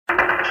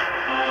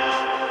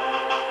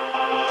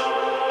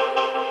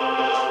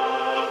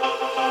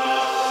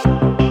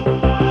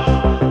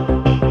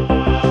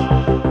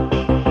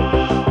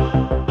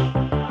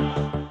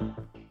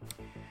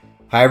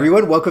Hi,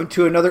 everyone. Welcome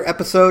to another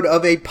episode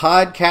of a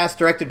podcast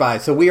directed by.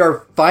 So we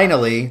are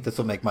finally, this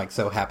will make Mike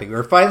so happy,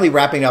 we're finally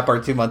wrapping up our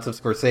 2 months of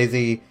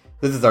Scorsese.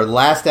 This is our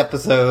last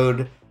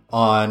episode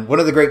on one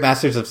of the great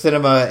masters of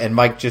cinema, and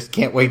Mike just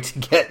can't wait to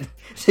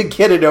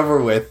get it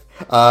over with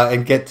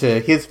and get to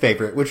his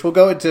favorite, which we'll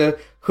go into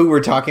who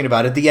we're talking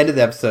about at the end of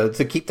the episode.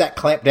 So keep that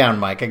clamp down,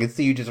 Mike. I can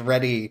see you just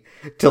ready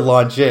to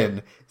launch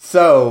in.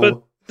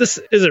 So... This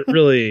isn't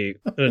really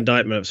an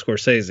indictment of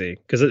Scorsese,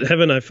 because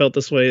haven't I felt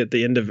this way at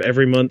the end of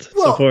every month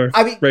so far?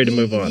 I mean, ready to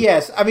move on.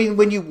 Yes, I mean,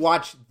 when you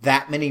watch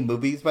that many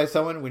movies by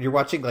someone, when you're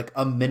watching like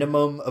a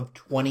minimum of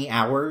 20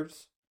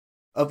 hours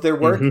of their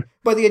work,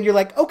 by the end you're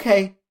like,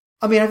 okay,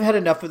 I mean, I've had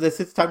enough of this,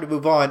 it's time to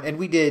move on. And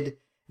we did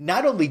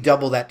not only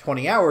double that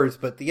 20 hours,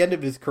 but the end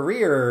of his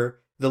career,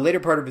 the later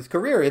part of his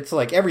career, it's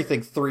like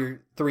everything's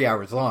three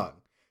hours long.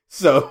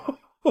 So...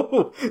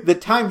 the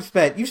time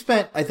spent, you've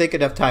spent, I think,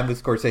 enough time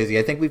with Scorsese.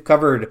 I think we've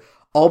covered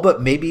all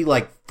but maybe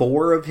like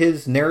 4 of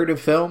his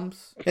narrative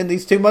films in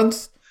these 2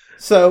 months.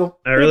 So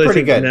I really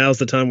think now's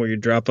the time where you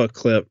drop a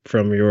clip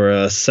from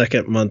your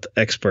second month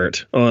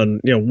expert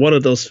on, one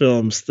of those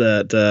films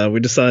that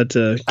we decided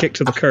to kick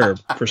to the curb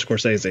for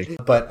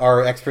Scorsese. But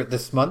our expert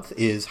this month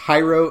is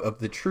Hyro of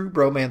the True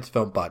Bromance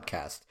Film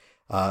Podcast.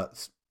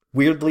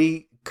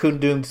 Weirdly,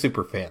 Kundun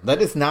superfan.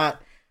 That is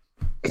not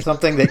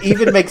something that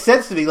even makes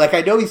sense to me. Like,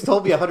 I know he's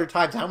told me 100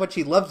 times how much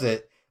he loves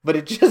it, but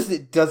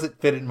it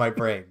doesn't fit in my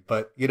brain.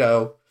 But,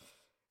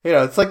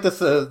 it's like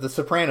the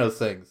Sopranos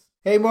things.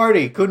 Hey,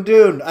 Marty,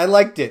 Kundun, I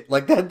liked it.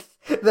 Like,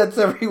 that's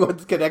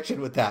everyone's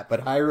connection with that.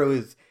 But Hyro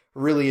is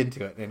really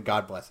into it, and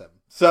God bless him.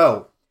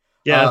 So,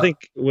 yeah, I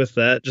think with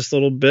that, just a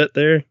little bit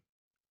there,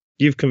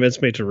 you've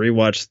convinced me to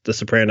rewatch The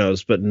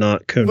Sopranos, but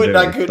not Kundun. But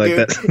not Kundun. Like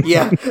that.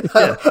 Yeah.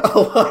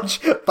 I'll watch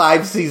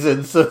 5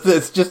 seasons of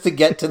this just to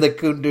get to the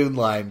Kundun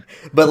line.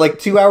 But like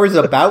 2 hours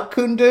about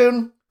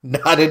Kundun,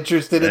 not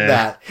interested in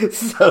that.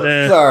 So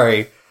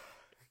sorry.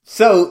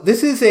 So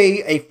this is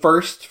a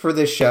first for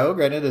this show.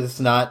 Granted, it's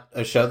not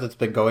a show that's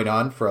been going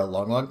on for a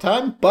long, long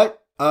time. But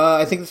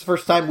I think it's the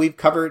first time we've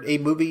covered a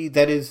movie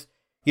that is,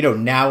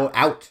 now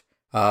out.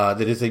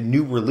 That is a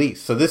new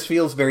release. So this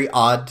feels very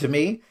odd to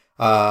me.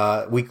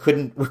 We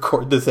couldn't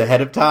record this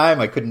ahead of time.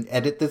 I couldn't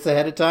edit this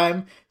ahead of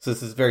time. So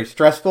this is very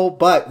stressful,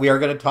 but we are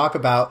going to talk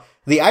about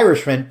The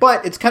Irishman.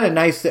 But it's kind of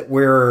nice that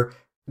we're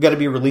going to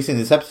be releasing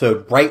this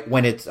episode right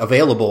when it's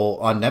available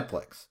on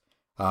Netflix.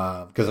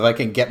 Because if I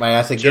can get my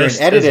ass in gear and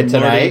edit it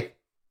tonight.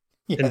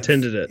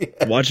 Intended it.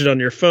 Yes. Watch it on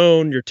your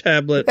phone, your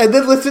tablet. And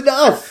then listen to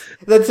us.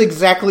 That's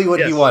exactly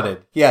what you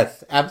wanted.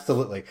 Yes,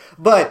 absolutely.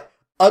 But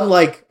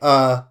unlike,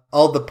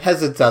 all the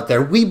peasants out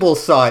there, we both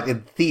saw it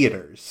in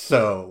theaters.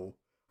 So...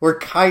 we're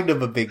kind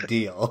of a big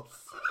deal.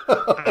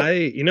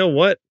 You know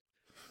what?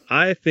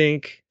 I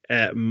think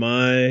at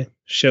my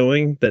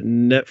showing that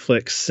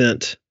Netflix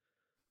sent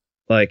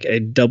like a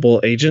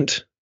double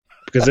agent,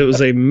 because it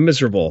was a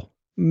miserable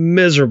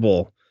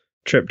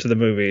trip to the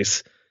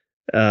movies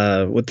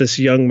with this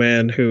young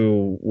man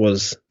who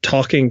was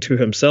talking to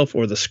himself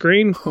or the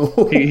screen.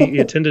 He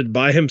attended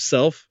by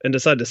himself and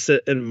decided to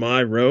sit in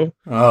my row.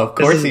 Oh, of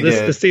course he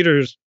did. The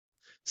theater's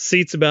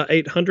seats about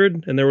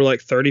 800, and there were like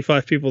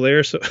 35 people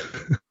there. So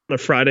on a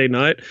Friday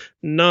night,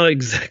 not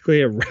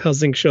exactly a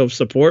rousing show of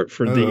support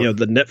for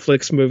the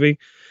Netflix movie.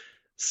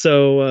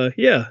 So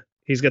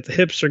he's got the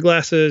hipster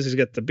glasses, he's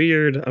got the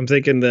beard. I'm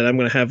thinking that I'm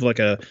going to have like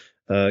a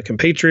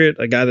compatriot,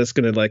 a guy that's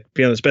going to like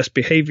be on his best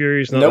behavior.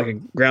 He's not like a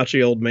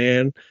grouchy old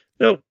man.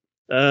 Nope.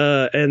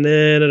 And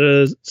then at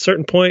a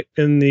certain point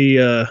in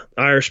the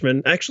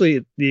Irishman,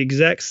 actually the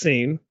exact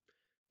scene.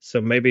 So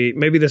maybe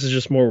this is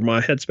just more where my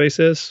headspace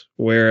is,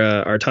 where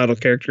our title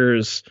character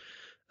is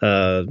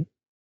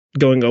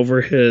going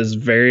over his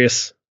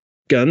various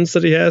guns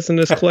that he has in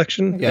his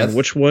collection and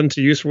which one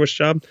to use for which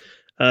job.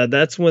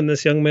 That's when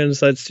this young man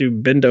decides to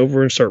bend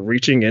over and start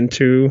reaching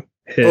into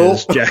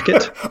his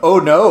jacket. Oh,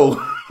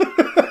 no.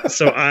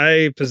 So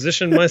I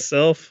position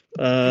myself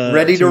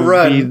ready to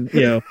run.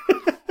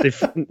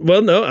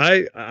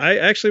 I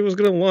actually was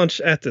going to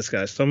launch at this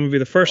guy, so I'm going to be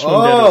the first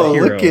one dead as a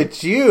hero. Look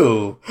at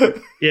you.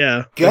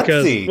 Yeah.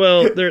 Gutsy.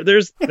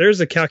 Because,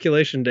 there's a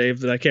calculation, Dave,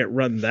 that I can't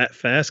run that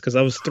fast because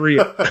I was three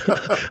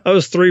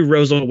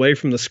rows away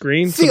from the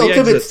screen. It's the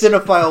ultimate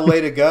cinephile way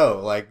to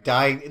go, like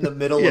dying in the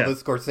middle of a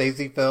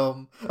Scorsese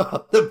film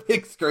on the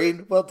big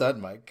screen. Well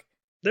done, Mike.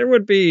 There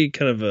would be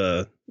kind of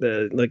a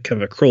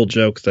cruel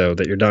joke, though,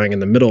 that you're dying in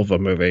the middle of a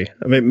movie.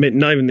 I mean,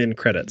 not even in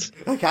credits.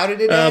 Like, how did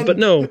it end? But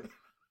no.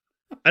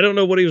 I don't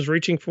know what he was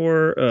reaching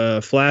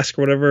for, flask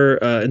or whatever.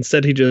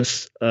 Instead, he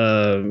just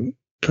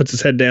puts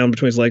his head down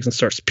between his legs and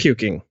starts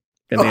puking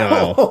in the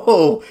aisle.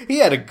 Oh, he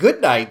had a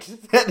good night.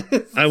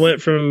 I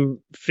went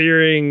from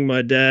fearing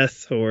my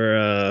death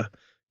or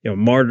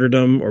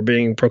martyrdom or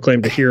being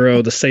proclaimed a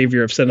hero, the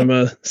savior of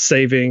cinema,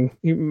 saving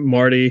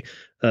Marty,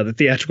 the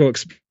theatrical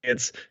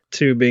experience,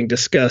 to being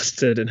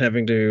disgusted and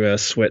having to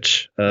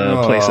switch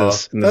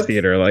places in the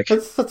theater. Like,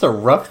 that's a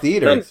rough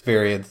theater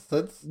experience.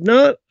 That's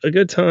not a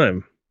good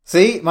time.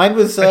 See, mine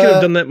was. I could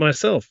have done that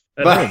myself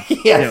at home.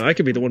 Yes. I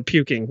could be the one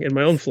puking in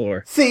my own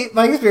floor. See,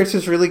 my experience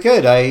was really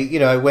good. I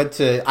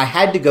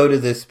had to go to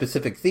this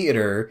specific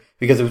theater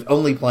because it was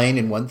only playing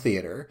in one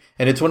theater.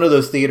 And it's one of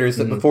those theaters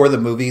that before the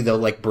movie, they'll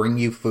like bring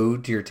you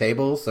food to your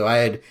table. So I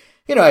had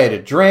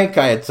a drink,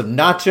 I had some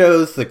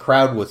nachos. The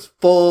crowd was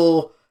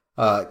full,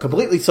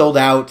 completely sold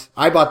out.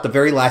 I bought the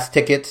very last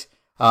ticket.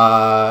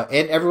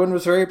 And everyone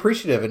was very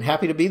appreciative and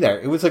happy to be there.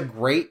 It was a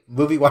great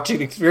movie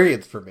watching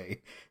experience for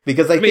me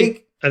because I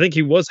think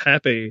he was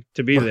happy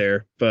to be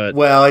there, but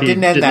it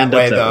didn't end that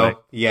way though. Way.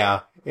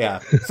 Yeah.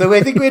 So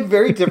I think we had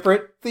very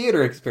different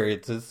theater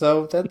experiences.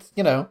 So that's,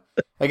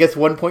 I guess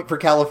 1 point for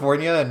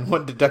California and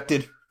 1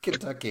 deducted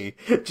Kentucky.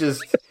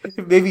 Just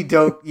maybe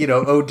don't,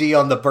 OD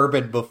on the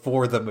bourbon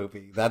before the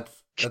movie. That's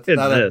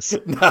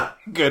not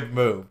a good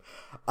move.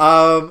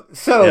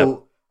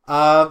 So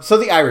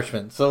The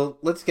Irishman. So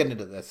let's get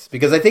into this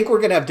because I think we're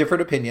going to have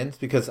different opinions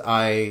because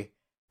I,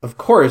 of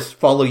course,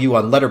 follow you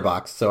on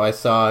Letterboxd. So I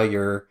saw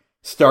your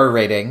star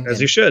rating, as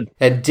you should,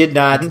 and did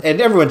not, and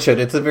everyone should.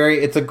 It's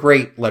a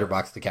great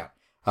Letterboxd account.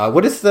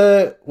 What is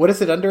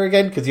it under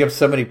again? Because you have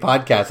so many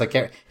podcasts. I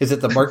can't. Is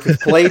it the Marcus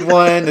Played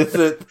one? Is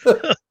it?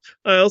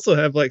 I also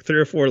have like 3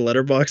 or 4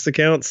 Letterboxd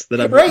accounts that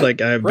I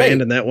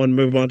abandoned that one,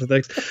 move on to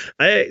things.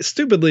 I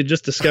stupidly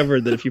just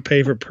discovered that if you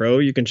pay for Pro,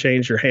 you can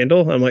change your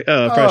handle. I'm like,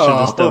 I probably should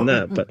have just done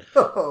that,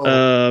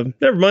 but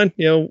never mind.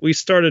 We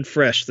started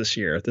fresh this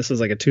year. This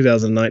is like a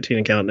 2019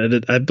 account,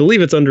 and I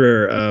believe it's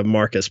under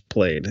Marcus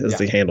Played as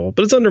the handle,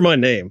 but it's under my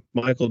name,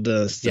 Michael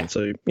Denniston.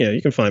 So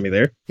you can find me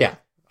there. Yeah,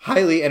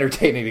 highly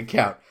entertaining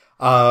account.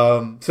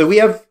 So we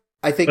have,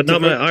 I think, but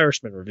not my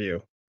Irishman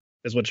review,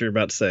 is what you're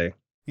about to say.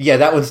 Yeah,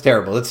 that one's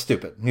terrible. It's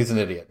stupid. He's an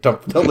idiot.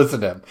 Don't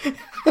listen to him.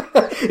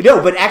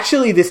 No, but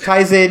actually this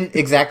ties in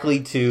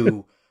exactly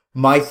to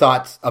my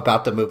thoughts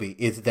about the movie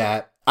is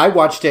that I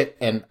watched it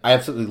and I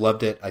absolutely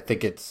loved it. I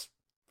think it's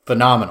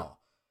phenomenal.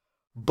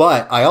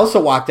 But I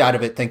also walked out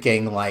of it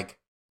thinking like,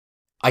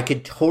 I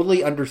could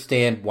totally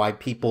understand why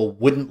people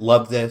wouldn't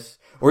love this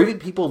or even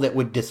people that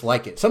would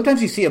dislike it.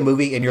 Sometimes you see a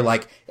movie and you're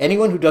like,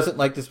 anyone who doesn't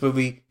like this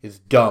movie is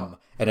dumb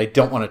and I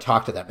don't want to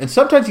talk to them. And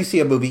sometimes you see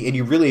a movie and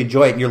you really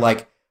enjoy it and you're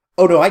like,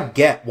 oh no, I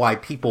get why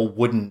people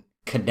wouldn't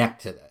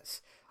connect to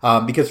this.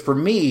 Because for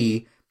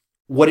me,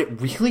 what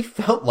it really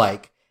felt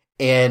like,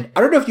 and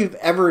I don't know if you've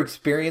ever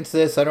experienced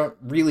this, I don't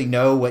really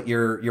know what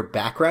your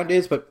background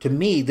is, but to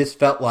me, this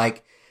felt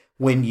like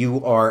when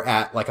you are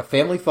at like a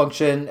family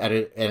function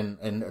and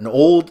an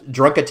old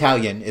drunk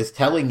Italian is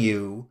telling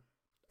you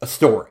a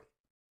story.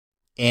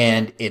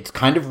 And it's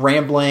kind of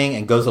rambling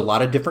and goes a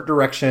lot of different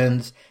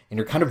directions. And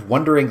you're kind of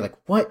wondering like,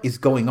 what is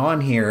going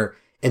on here?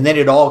 And then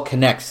it all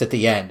connects at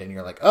the end. And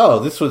you're like, oh,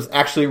 this was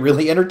actually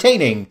really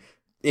entertaining.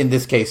 In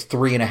this case,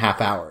 3.5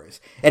 hours.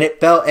 And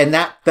it felt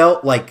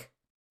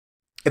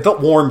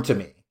warm to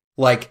me.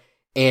 Like,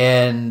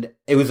 and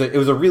it was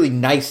a really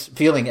nice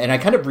feeling. And I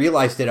kind of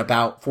realized it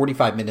about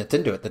 45 minutes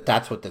into it, that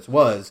that's what this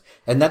was.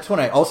 And that's when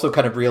I also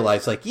kind of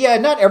realized like, yeah,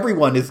 not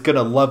everyone is going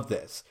to love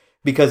this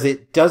because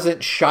it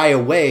doesn't shy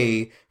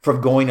away from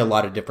going a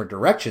lot of different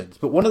directions.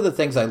 But one of the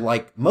things I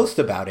like most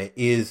about it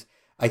is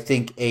I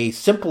think a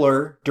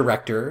simpler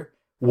director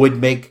would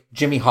make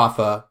Jimmy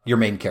Hoffa your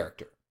main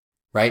character,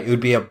 right? It would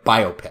be a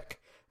biopic.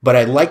 But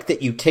I like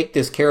that you take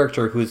this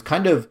character who is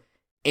kind of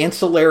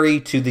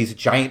ancillary to these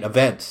giant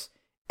events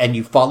and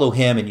you follow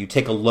him and you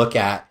take a look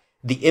at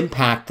the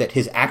impact that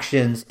his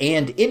actions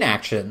and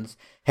inactions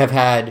have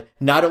had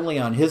not only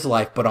on his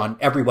life, but on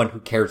everyone who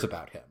cares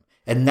about him.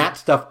 And that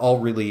stuff all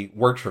really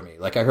worked for me.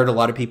 Like I heard a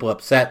lot of people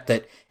upset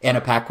that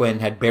Anna Paquin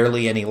had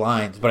barely any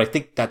lines, but I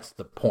think that's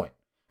the point.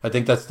 I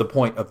think that's the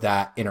point of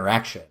that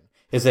interaction,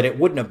 is that it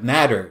wouldn't have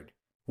mattered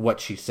what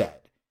she said.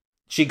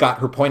 She got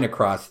her point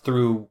across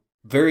through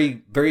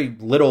very, very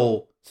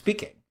little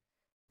speaking.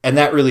 And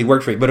that really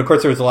worked for me. But of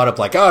course, there was a lot of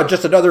like, oh,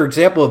 just another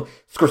example of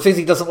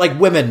Scorsese doesn't like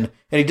women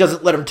and he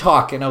doesn't let them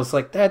talk. And I was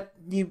like,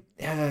 you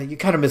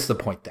kind of missed the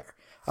point there.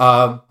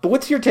 But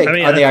what's your take on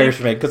The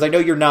Irishman? Because I know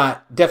you're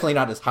definitely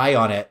not as high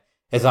on it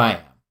as I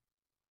am.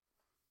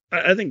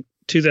 I think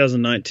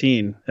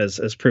 2019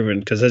 has proven,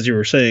 because as you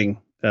were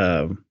saying,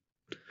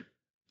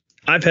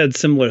 I've had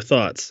similar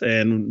thoughts,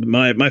 and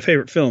my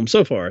favorite film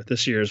so far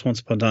this year is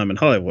Once Upon a Time in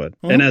Hollywood.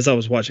 Mm-hmm. And as I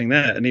was watching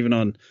that, and even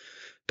on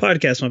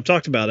podcasts when I've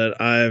talked about it,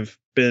 I've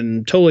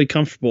been totally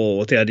comfortable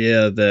with the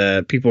idea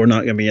that people are not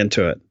going to be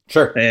into it.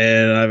 Sure.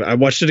 And I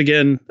watched it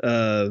again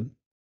the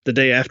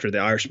day after The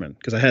Irishman,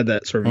 because I had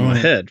that sort of in my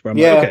head where I'm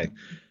like, okay,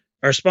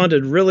 I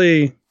responded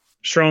really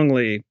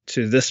strongly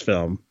to this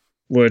film,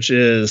 which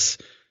is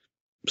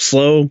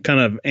slow, kind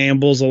of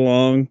ambles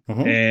along,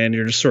 and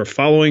you're just sort of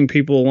following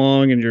people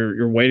along, and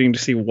you're waiting to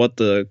see what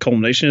the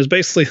culmination is.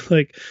 Basically,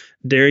 like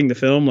daring the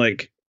film,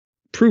 like,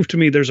 prove to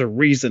me there's a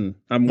reason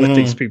I'm with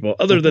these people,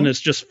 other than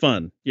it's just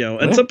fun,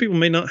 And some people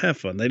may not have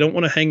fun; they don't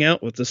want to hang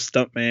out with this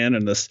stunt man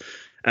and this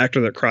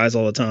actor that cries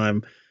all the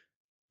time.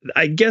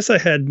 I guess I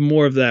had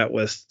more of that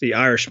with The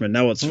Irishman.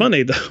 Now, what's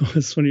funny though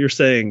is when you're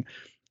saying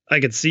I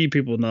could see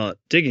people not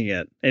digging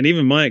it. And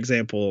even my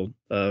example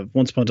of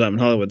Once Upon a Time in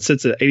Hollywood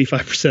sits at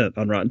 85%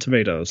 on Rotten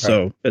Tomatoes. Right.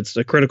 So it's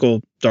a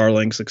critical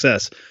darling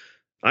success.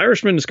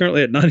 Irishman is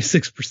currently at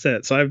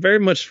 96%. So I very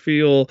much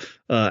feel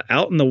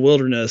out in the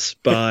wilderness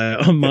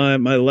on my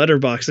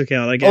Letterboxd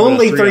account. I gave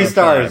only 3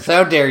 stars.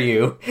 How dare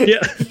you?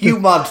 Yeah. You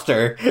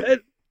monster.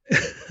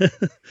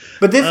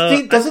 But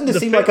this doesn't this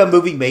seem like a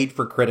movie made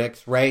for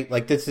critics, right?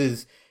 Like this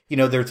is,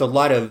 there's a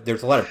lot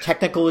of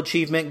technical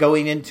achievement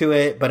going into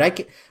it, but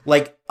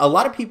a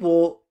lot of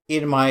people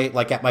at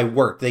my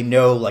work, they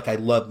know I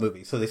love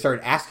movies. So they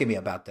started asking me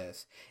about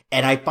this,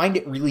 and I find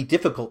it really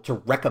difficult to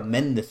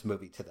recommend this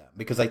movie to them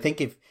because I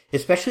think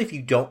especially if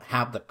you don't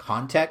have the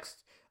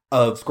context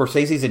of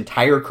Scorsese's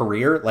entire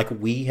career, like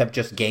we have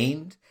just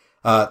gained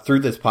through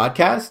this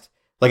podcast,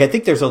 I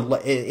think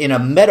in a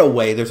meta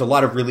way, there's a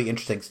lot of really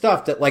interesting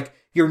stuff that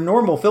your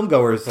normal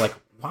filmgoer is like,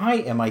 why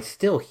am I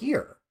still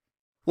here?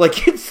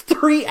 It's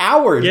 3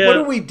 hours. Yeah. What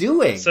are we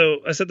doing? So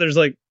I said there's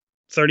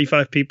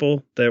 35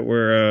 people that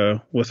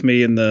were with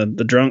me in the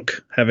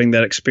drunk having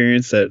that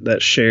experience,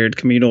 that shared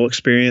communal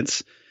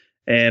experience.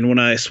 And when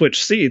I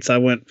switched seats, I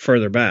went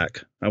further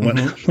back. I went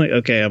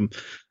okay, I'm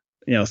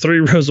 3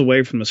 rows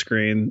away from the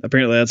screen.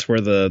 Apparently that's where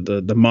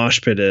the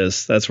mosh pit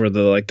is. That's where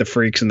the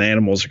freaks and the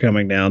animals are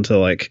coming down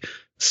to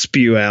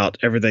spew out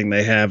everything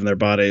they have in their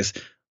bodies.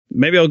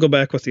 Maybe I'll go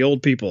back with the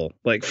old people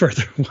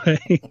further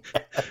away.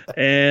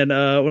 And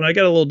when I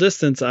got a little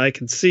distance, I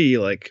can see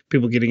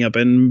people getting up,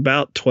 and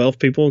about 12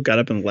 people got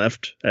up and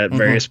left at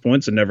various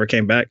points and never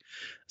came back.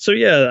 So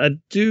yeah, I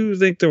do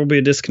think there will be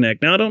a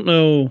disconnect. Now I don't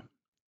know,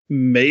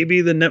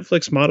 maybe the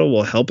Netflix model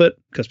will help it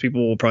because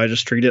people will probably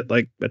just treat it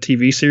like a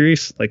TV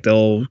series.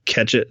 They'll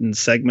catch it in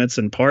segments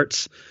and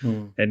parts.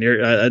 And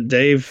you're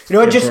Dave.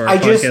 No, it's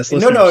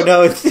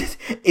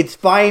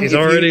fine. He's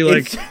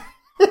already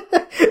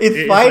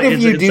it's fine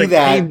if you do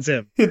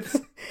that.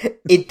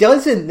 It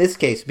does in this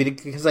case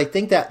because I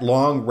think that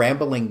long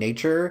rambling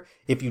nature,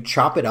 if you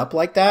chop it up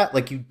like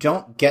that, you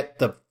don't get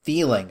the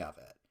feeling of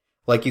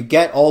it. You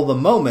get all the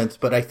moments,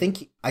 but I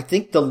think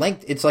the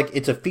length, it's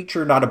it's a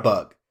feature, not a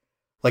bug.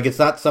 It's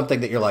not something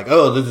that you're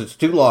oh, this is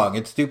too long,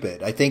 it's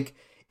stupid. I think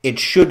it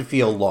should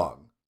feel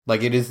long.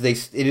 It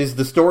is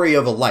the story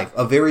of a life,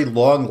 a very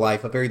long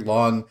life, a very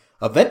long,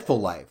 eventful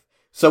life.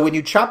 So when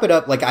you chop it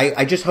up,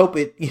 I just hope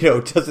it,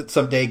 doesn't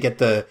someday get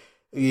the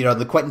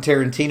Quentin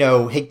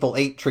Tarantino Hateful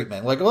Eight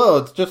treatment.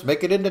 Let's just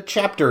make it into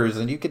chapters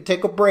and you can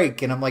take a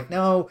break. And I'm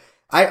no,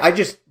 I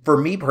just, for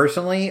me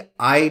personally,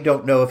 I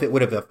don't know if it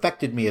would have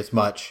affected me as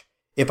much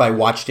if I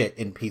watched it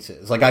in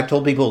pieces. I've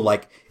told people,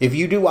 if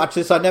you do watch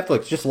this on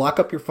Netflix, just lock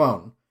up your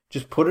phone,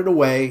 just put it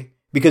away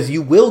because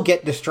you will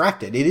get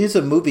distracted. It is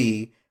a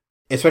movie,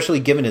 especially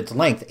given its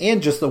length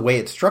and just the way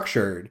it's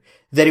structured,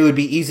 that it would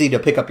be easy to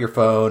pick up your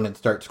phone and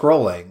start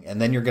scrolling,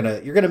 and then you're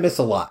gonna miss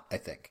a lot, I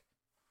think.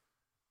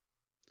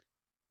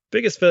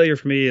 Biggest failure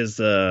for me is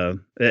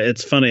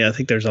it's funny. I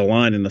think there's a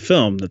line in the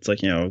film that's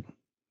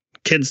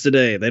kids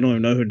today, they don't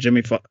even know who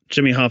Jimmy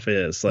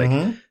Hoffa is.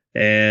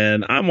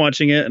 And I'm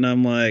watching it and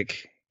I'm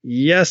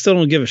yeah, I still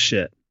don't give a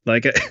shit. I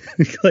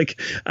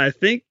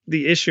think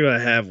the issue I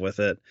have with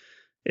it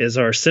is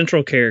our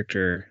central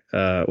character,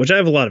 which I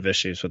have a lot of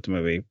issues with the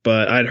movie,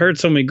 but I'd heard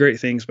so many great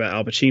things about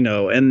Al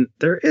Pacino, and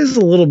there is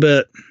a little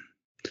bit,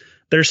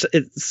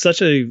 it's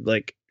such a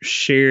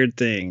shared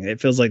thing. It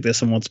feels like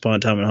this and Once Upon a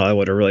Time in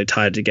Hollywood are really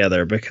tied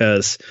together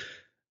because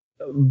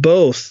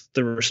both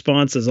the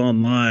responses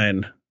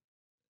online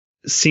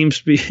seems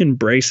to be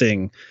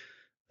embracing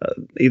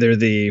either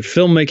the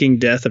filmmaking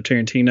death of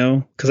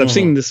Tarantino, because I've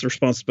seen this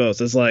response to both.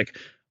 It's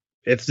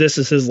if this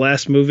is his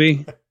last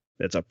movie,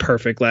 it's a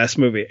perfect last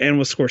movie. And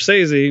with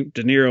Scorsese,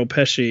 De Niro,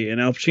 Pesci,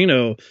 and Al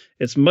Pacino,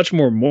 it's much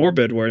more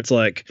morbid, where it's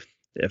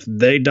if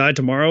they die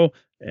tomorrow,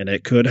 and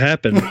it could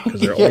happen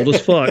because they're old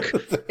as fuck,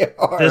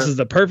 this is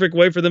the perfect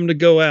way for them to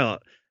go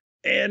out.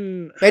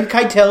 And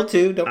Keitel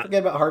too. Don't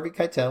forget about Harvey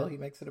Keitel. He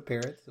makes an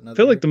appearance. I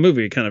feel like the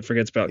movie kind of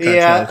forgets about Keitel.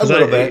 Yeah, a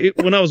little bit.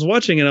 When I was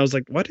watching it, I was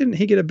why didn't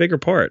he get a bigger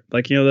part?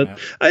 I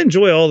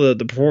enjoy all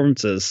the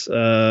performances.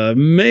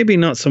 Maybe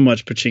not so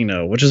much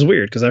Pacino, which is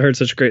weird because I heard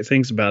such great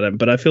things about him.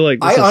 But I feel like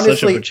this is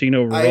such a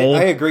Pacino role.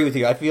 I agree with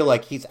you. I feel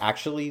like he's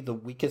actually the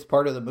weakest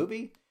part of the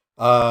movie,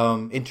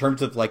 in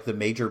terms of the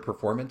major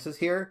performances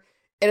here.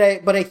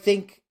 But I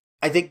think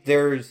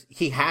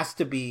he has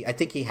to be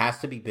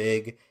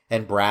big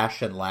and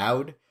brash and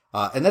loud.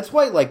 And that's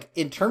why,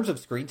 in terms of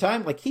screen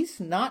time, he's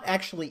not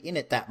actually in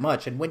it that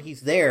much. And when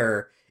he's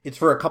there, it's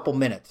for a couple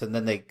minutes and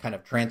then they kind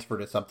of transfer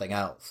to something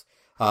else.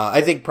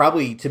 I think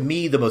probably, to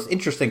me, the most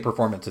interesting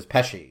performance is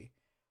Pesci.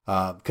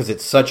 Because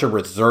it's such a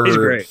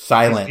reserved,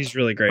 silent he's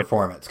really great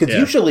performance. Because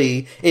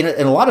usually, in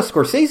a lot of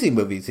Scorsese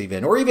movies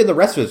even, or even the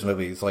rest of his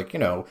movies,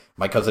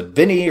 My Cousin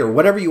Vinny or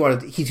whatever you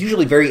want to, he's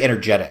usually very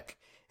energetic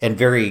and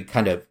very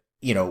kind of,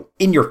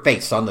 in your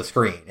face on the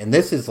screen. And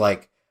this is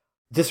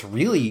this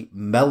really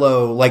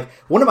mellow,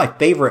 one of my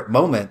favorite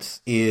moments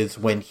is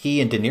when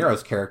he and De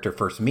Niro's character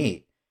first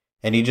meet.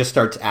 And he just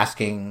starts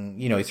asking,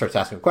 he starts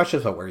asking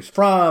questions about where he's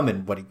from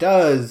and what he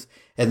does.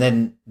 And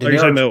then De Niro,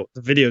 you're talking about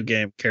the video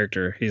game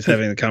character he's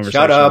having the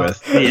conversation shut up.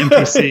 with. The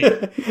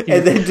NPC.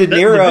 And then De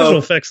Niro... The visual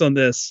effects on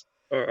this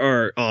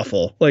are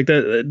awful. Like,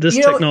 this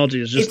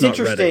technology is just not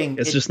ready.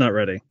 It's just not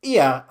ready.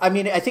 Yeah. I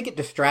mean, I think it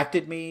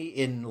distracted me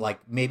in, like,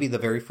 maybe the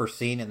very first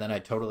scene, and then I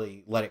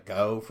totally let it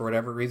go for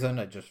whatever reason.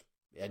 I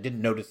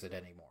didn't notice it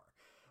anymore.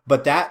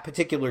 But that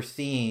particular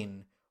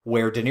scene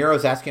where De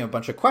Niro's asking a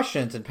bunch of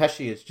questions and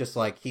Pesci is just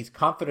like, he's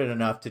confident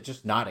enough to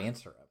just not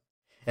answer him.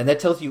 And that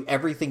tells you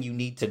everything you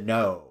need to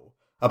know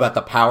about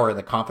the power and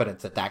the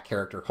confidence that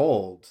character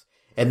holds.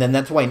 And then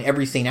that's why in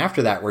every scene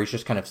after that, where he's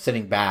just kind of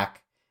sitting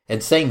back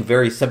and saying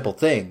very simple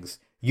things,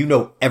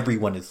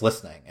 everyone is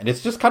listening. And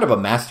it's just kind of a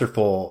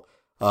masterful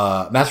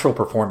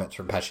performance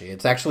from Pesci.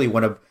 It's actually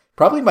one of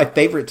probably my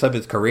favorites of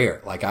his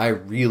career. Like, I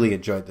really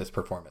enjoyed this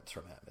performance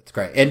from him. It's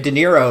great. And De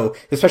Niro,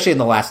 especially in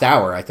the last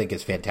hour, I think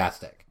is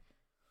fantastic.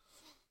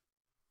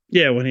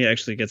 Yeah, when he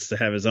actually gets to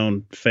have his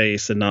own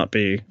face and not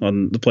be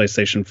on the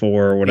PlayStation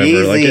 4 or whatever.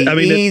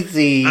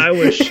 Easy. I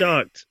was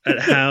shocked at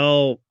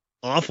how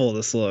awful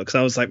this looks.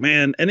 I was like,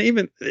 man, and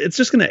even it's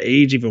just going to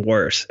age even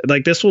worse.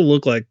 Like, this will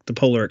look like the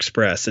Polar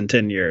Express in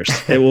 10 years.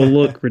 It will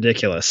look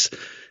ridiculous.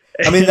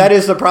 I mean, that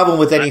is the problem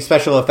with any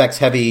special effects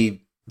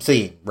heavy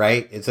scene,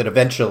 right? Is that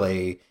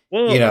eventually,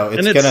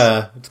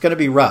 it's gonna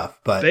be rough,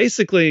 but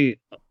basically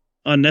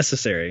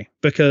unnecessary,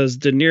 because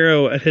De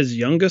Niro at his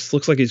youngest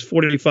looks like he's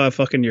 45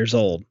 fucking years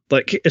old.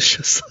 Like, it's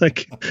just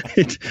like,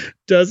 it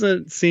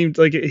doesn't seem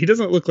like he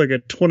doesn't look like a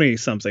 20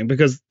 something,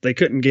 because they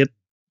couldn't get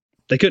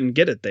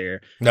it there.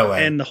 No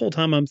way. And the whole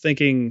time I'm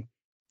thinking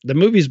the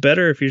movie's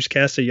better if you just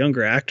cast a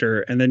younger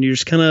actor, and then you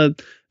just kind of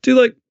do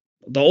like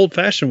the old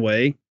fashioned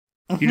way.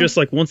 You just,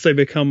 like, once they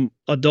become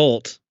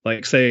adult,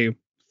 like say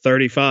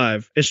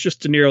 35, it's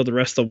just De Niro the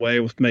rest of the way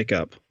with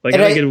makeup. Like,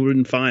 I think it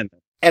wouldn't find.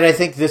 And I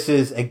think this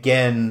is,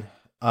 again,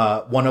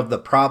 one of the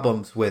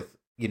problems with,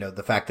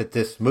 the fact that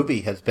this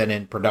movie has been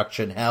in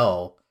production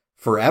hell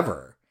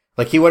forever.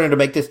 Like, he wanted to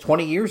make this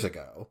 20 years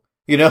ago.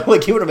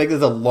 Like, he wanted to make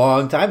this a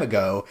long time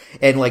ago.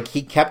 And, like,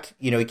 he kept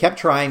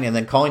trying and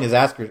then calling his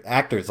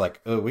actors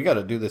like, oh, we got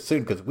to do this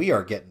soon because we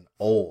are getting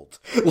old.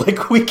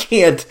 Like, we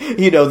can't,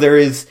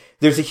 there's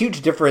a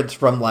huge difference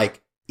from,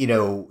 like,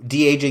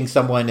 de-aging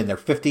someone in their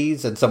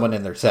 50s and someone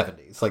in their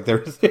 70s. Like,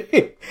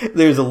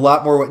 there's a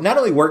lot more, not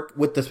only work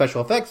with the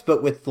special effects,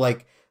 but with,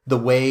 like, the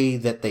way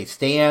that they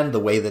stand, the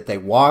way that they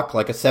walk.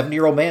 Like, a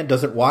 70-year-old man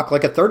doesn't walk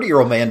like a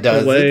 30-year-old man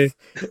does.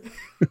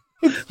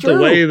 It's true.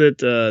 The way that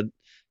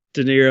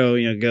De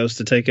Niro, goes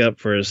to take up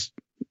for his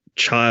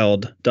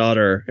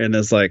daughter and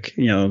is like,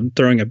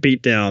 throwing a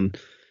beat down,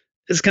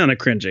 is kind of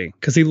cringy,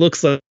 because he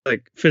looks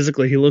like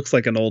physically he looks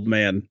like an old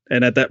man,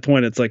 and at that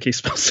point it's like he's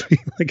supposed to be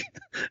like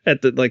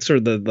at the, like, sort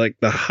of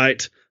the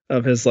height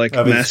of his, like,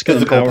 of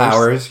masculine his physical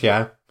powers.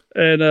 Yeah.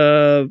 And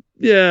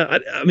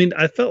I mean,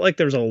 I felt like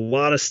there's a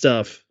lot of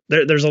stuff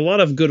there's a lot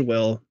of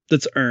goodwill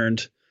that's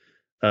earned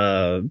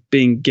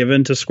being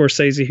given to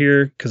Scorsese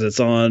here, because it's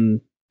on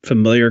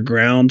familiar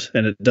ground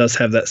and it does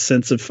have that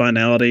sense of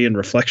finality and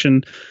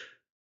reflection.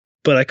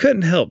 But I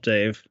couldn't help,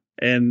 Dave,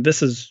 and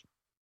this is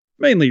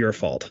mainly your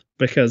fault,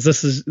 because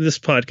this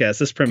podcast,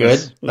 this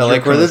premise. Good. I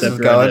like where this is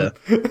going.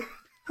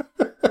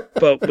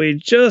 But we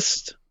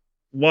just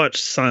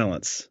watched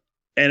Silence,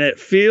 and it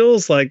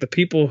feels like the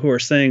people who are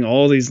saying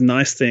all these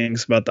nice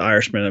things about The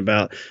Irishman,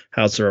 about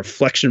how it's a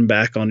reflection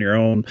back on your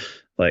own,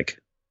 like,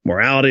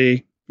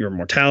 morality, your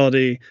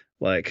mortality,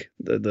 like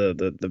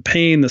the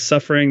pain, the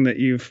suffering that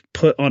you've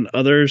put on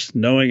others,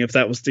 knowing if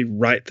that was the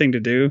right thing to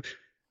do.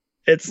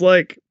 It's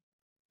like,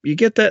 you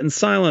get that in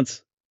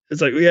Silence.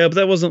 It's like, yeah, but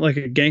that wasn't like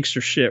a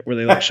gangster shit where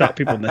they, like, shot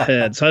people in the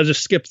head. So I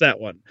just skipped that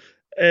one.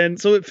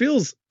 And so it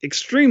feels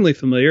extremely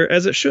familiar,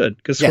 as it should,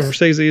 because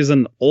Scorsese is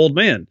an old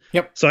man.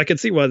 Yep. So I can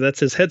see why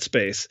that's his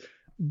headspace.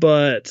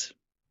 But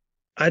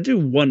I do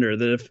wonder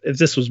that if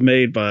this was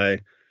made by,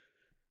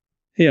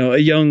 a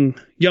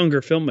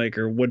younger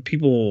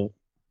filmmaker,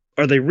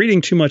 are they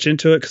reading too much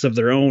into it because of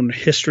their own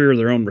history or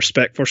their own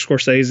respect for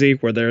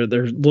Scorsese, where they're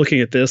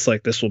looking at this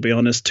like this will be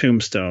on his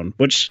tombstone,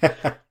 which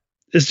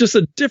is just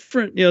a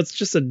different, it's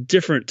just a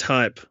different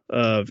type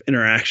of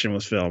interaction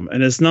with film.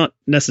 And it's not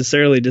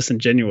necessarily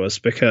disingenuous,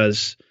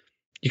 because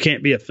you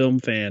can't be a film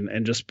fan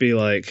and just be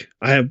like,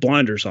 I have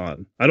blinders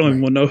on. I don't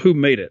even know who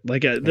made it.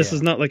 Like, this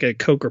is not like a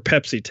Coke or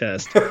Pepsi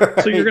test.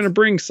 So you're going to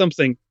bring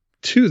something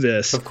to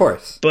this. Of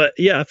course. But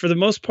yeah, for the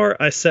most part,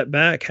 I sat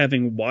back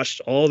having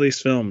watched all these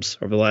films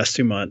over the last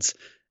 2 months,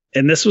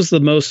 and this was the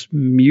most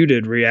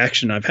muted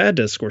reaction I've had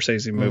to a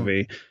Scorsese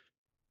movie.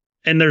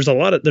 And there's a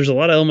lot of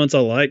elements I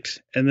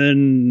liked, and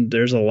then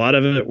there's a lot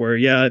of it where,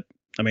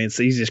 I mean, it's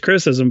the easiest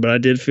criticism, but I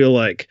did feel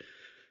like,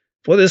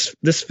 well,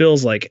 this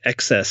feels like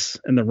excess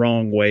in the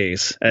wrong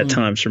ways at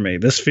times for me.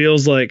 This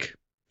feels like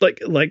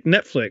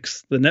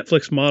Netflix, the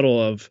Netflix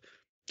model of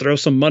throw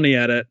some money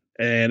at it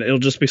and it'll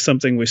just be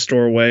something we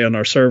store away on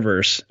our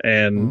servers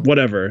and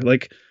whatever.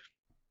 Like,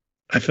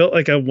 I felt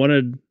like I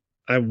wanted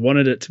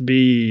it to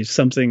be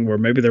something where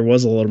maybe there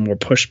was a little more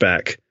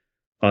pushback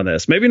on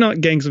this. Maybe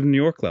not Gangs of New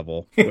York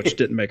level, which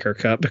didn't make her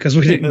cut because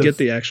we didn't get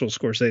the actual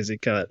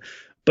Scorsese cut.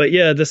 But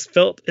yeah, this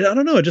felt, I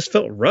don't know, it just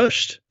felt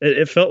rushed.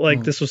 It felt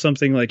like this was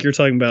something like you're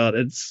talking about.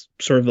 It's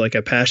sort of like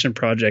a passion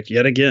project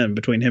yet again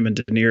between him and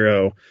De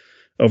Niro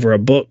over a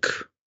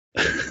book.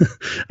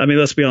 I mean,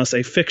 let's be honest,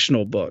 a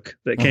fictional book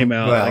that came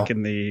out like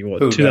in the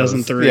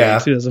 2003,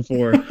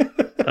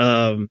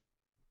 2004.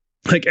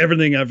 Like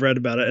everything I've read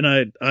about it,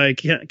 and I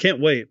can't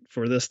wait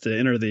for this to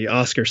enter the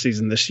Oscar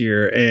season this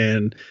year.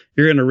 And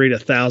you're going to read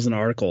 1,000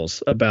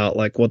 articles about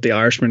like what the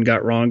Irishman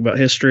got wrong about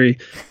history,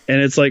 and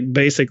it's like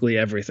basically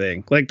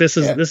everything. Like this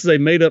is a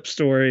made up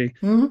story.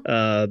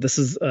 This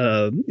is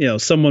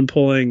someone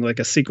pulling like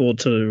a sequel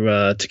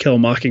to Kill a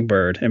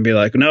Mockingbird and be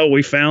like, no,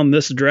 we found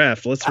this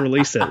draft, let's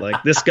release it.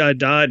 Like this guy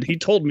died, he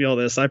told me all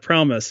this, I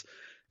promise.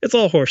 It's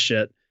all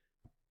horseshit.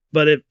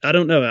 But I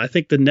don't know. I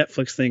think the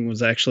Netflix thing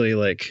was actually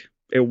like,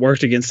 it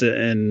worked against it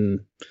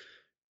in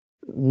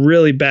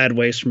really bad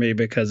ways for me,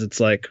 because it's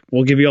like,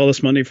 we'll give you all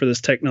this money for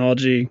this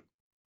technology.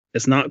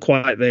 It's not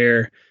quite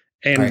there.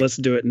 And let's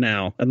do it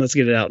now. And let's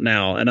get it out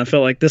now. And I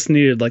felt like this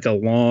needed like a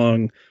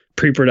long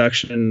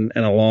pre-production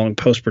and a long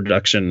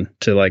post-production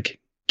to like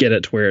get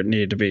it to where it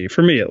needed to be,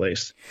 for me at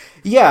least.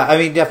 Yeah. I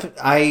mean,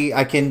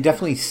 I can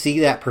definitely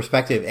see that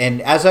perspective.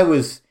 And as I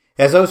was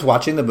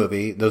watching the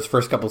movie, those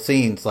first couple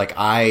scenes, like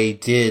I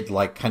did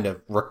like kind of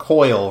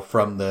recoil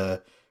from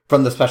the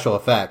special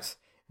effects,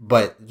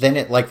 but then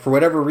it, like, for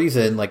whatever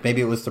reason, like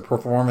maybe it was the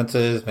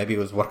performances, maybe it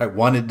was what I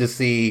wanted to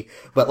see,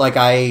 but like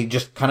I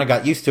just kind of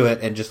got used to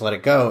it and just let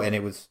it go, and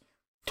it was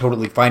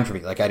totally fine for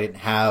me. Like I didn't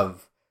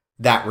have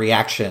that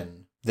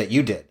reaction that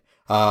you did.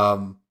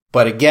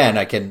 But again,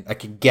 I can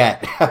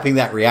get having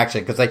that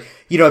reaction, because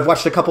I've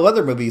watched a couple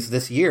other movies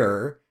this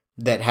year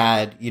that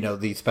had,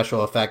 the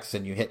special effects,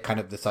 and you hit kind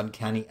of this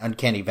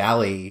uncanny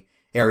valley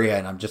area,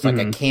 and I'm just like,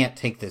 I can't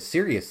take this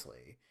seriously.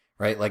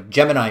 Right? Like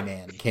Gemini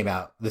Man came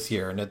out this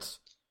year, and it's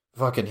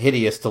fucking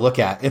hideous to look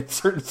at in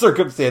certain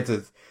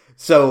circumstances.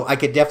 So I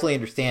could definitely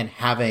understand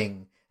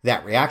having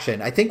that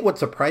reaction. I think what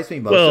surprised me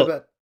most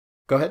about,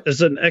 go ahead.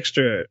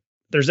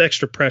 There's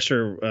extra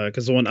pressure,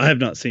 because the one I have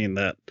not seen,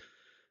 that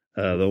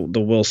the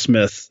Will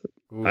Smith,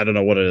 I don't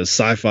know what it is,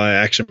 sci-fi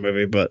action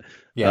movie, but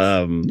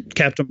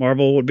Captain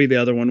Marvel would be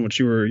the other one, which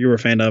you were a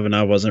fan of, and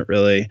I wasn't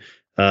really.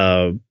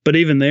 But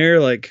even there,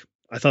 like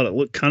I thought it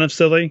looked kind of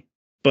silly.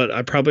 But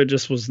I probably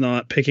just was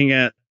not picking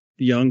at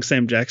young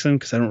Sam Jackson,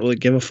 because I don't really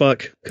give a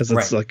fuck, because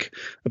it's like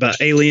about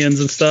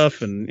aliens and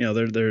stuff, and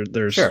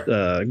there's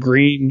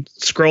green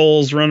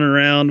scrolls running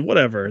around,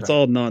 whatever. It's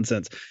all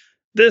nonsense.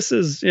 This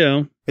is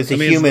it's a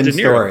human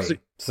story.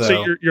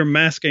 So you're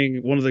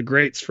masking one of the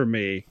greats for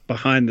me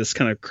behind this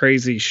kind of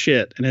crazy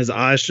shit, and his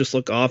eyes just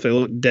look off. They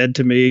look dead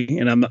to me,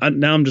 and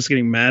I'm just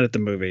getting mad at the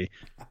movie.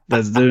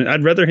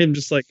 I'd rather him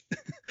just like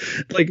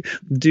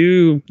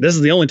do. This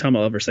is the only time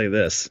I'll ever say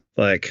this.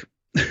 Like.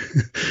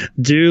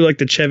 Do like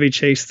the Chevy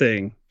Chase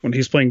thing when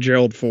he's playing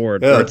Gerald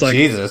Ford. Oh, it's like,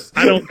 Jesus.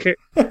 I don't care.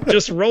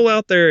 Just roll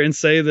out there and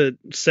say that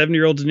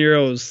 70-year-old De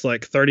Niro is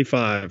like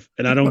 35,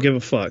 and I don't give a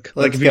fuck. Let's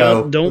like, if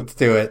go. Let's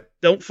do it.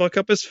 Don't fuck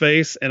up his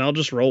face, and I'll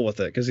just roll with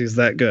it, because he's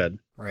that good.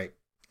 Right.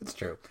 It's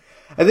true.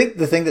 I think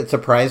the thing that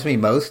surprised me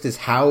most is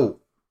how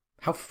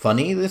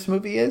funny this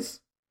movie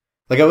is.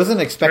 Like, I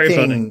wasn't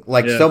expecting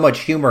so much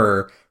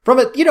humor from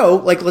it.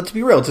 Like, let's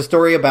be real. It's a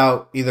story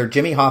about either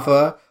Jimmy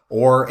Hoffa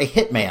or a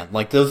hitman.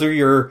 Like those are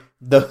your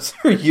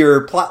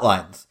plot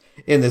lines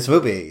in this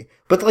movie.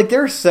 But like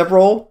there are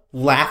several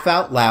laugh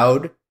out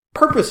loud,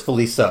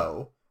 purposefully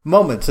so,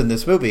 moments in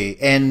this movie.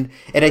 And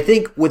I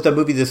think with a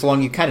movie this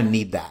long, you kind of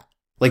need that.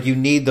 Like you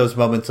need those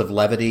moments of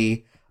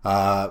levity,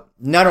 not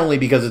only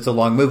because it's a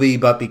long movie,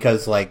 but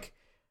because like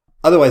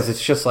otherwise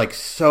it's just like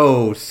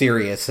so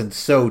serious and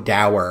so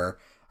dour.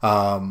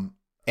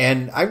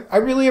 And I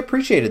really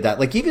appreciated that.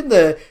 Like even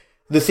the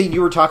scene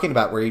you were talking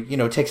about where he,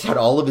 takes out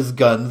all of his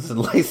guns and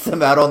lays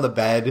them out on the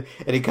bed,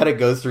 and he kind of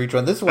goes through each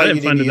one. This is why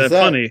you didn't use that.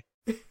 Funny.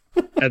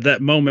 At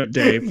that moment,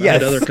 Dave, I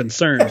had other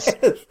concerns.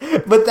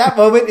 But that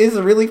moment is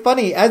really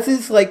funny, as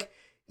is like,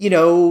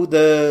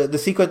 the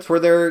sequence where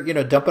they're,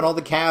 dumping all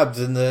the cabs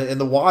in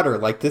the water.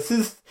 Like this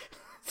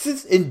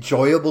is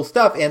enjoyable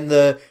stuff.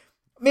 And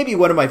maybe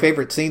one of my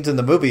favorite scenes in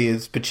the movie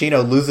is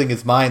Pacino losing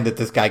his mind that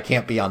this guy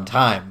can't be on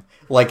time.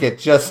 Like it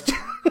just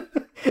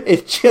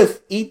it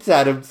just eats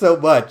at him so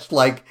much.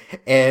 Like,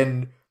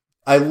 and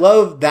I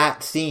love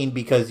that scene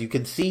because you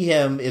can see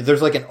him,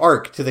 there's like an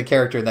arc to the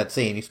character in that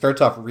scene. He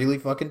starts off really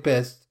fucking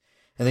pissed,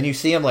 and then you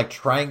see him like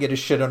try and get his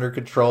shit under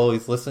control.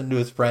 He's listening to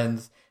his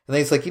friends, and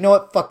then he's like, you know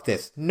what? Fuck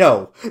this.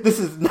 No, this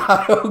is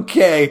not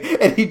okay.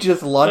 And he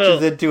just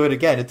launches into it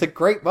again. It's a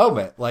great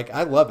moment. Like,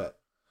 I love it.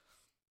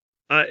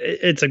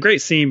 It's a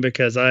great scene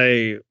because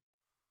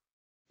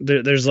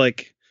there's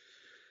like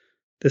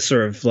this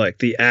sort of like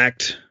the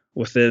act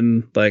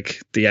within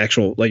like the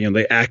actual, like,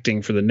 the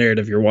acting for the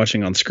narrative you're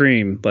watching on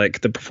screen,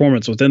 like the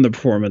performance within the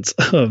performance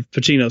of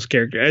Pacino's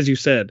character, as you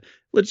said,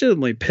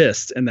 legitimately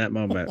pissed in that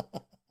moment.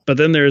 But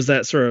then there's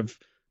that sort of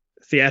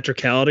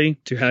theatricality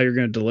to how you're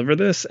going to deliver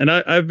this. And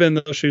I've been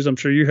in those shoes, I'm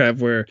sure you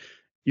have, where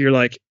you're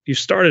like, you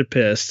started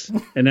pissed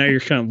and now you're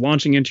kind of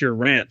launching into your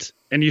rant,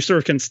 and you sort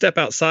of can step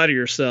outside of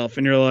yourself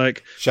and you're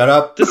like, shut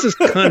up. This is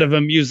kind of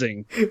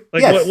amusing.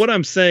 Like Yes. what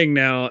I'm saying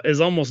now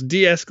is almost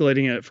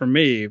de-escalating it for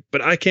me,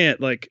 but I can't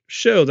like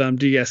show that I'm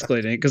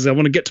de-escalating it because I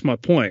want to get to my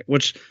point,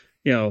 which,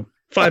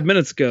 5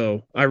 minutes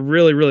ago, I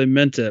really, really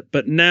meant it.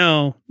 But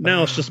now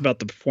it's just about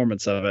the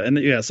performance of it. And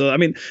yeah, so I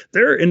mean,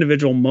 there are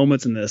individual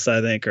moments in this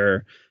I think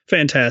are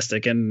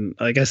fantastic. And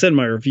like I said in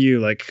my review,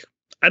 like,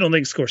 I don't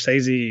think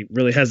Scorsese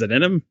really has it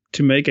in him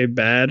to make a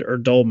bad or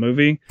dull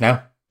movie.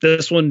 No.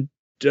 This one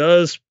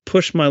does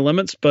push my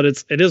limits, but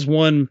it is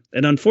one,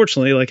 and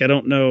unfortunately, like, I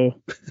don't know,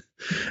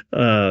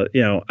 I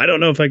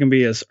don't know if I can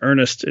be as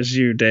earnest as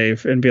you,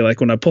 Dave, and be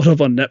like, when I pull it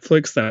up on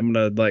Netflix, that I'm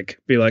gonna like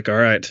be like, all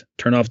right,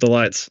 turn off the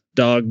lights,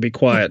 dog, be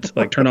quiet,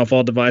 like turn off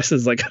all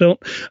devices. Like,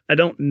 I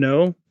don't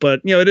know,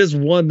 but it is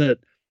one that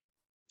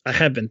I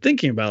have been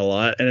thinking about a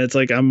lot, and it's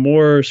like I'm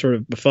more sort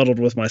of befuddled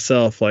with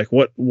myself. Like,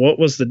 what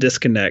was the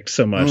disconnect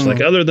so much?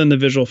 Like, other than the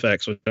visual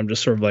effects, which I'm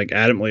just sort of like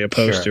adamantly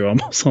opposed to,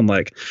 almost on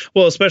like,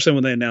 well, especially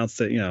when they announced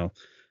that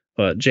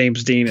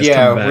James Dean is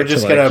coming back. We're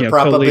just to, gonna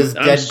prop up his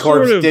dead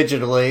corpse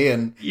digitally,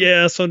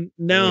 and so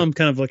now I'm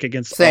kind of like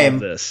against all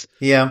of this.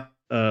 Yeah.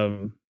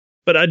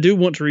 But I do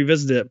want to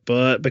revisit it,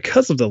 but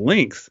because of the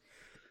length,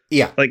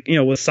 like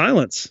with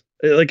Silence.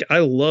 Like, I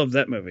love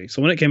that movie.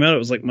 So when it came out, it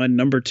was like my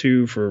number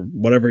 2 for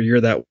whatever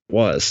year that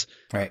was.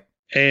 Right.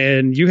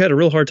 And you had a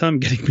real hard time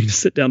getting me to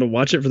sit down to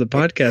watch it for the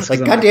podcast.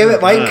 Like, God damn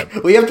it,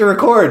 Mike, we have to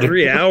record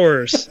 3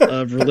 hours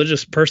of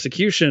religious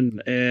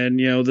persecution and,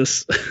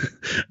 this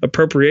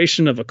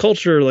appropriation of a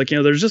culture. Like,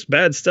 there's just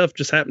bad stuff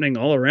just happening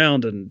all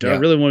around. And do I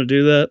really want to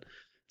do that?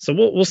 So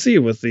we'll see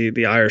with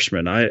the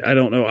Irishman. I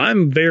don't know.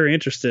 I'm very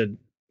interested.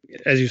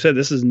 As you said,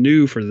 this is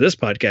new for this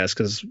podcast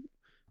because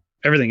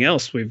everything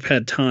else we've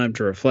had time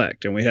to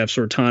reflect, and we have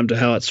sort of time to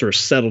how it's sort of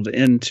settled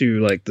into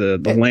like the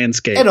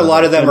landscape. And a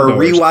lot of them are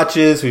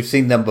rewatches. We've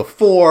seen them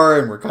before,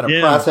 and we're kind of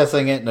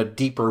processing it in a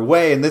deeper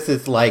way. And this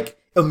is like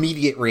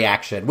immediate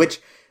reaction, which,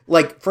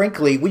 like,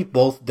 frankly, we've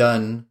both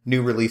done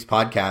new release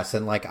podcasts,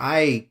 and like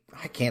I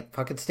can't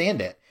fucking stand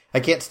it.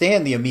 I can't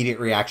stand the immediate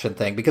reaction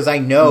thing because I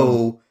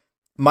know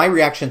my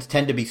reactions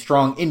tend to be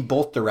strong in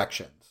both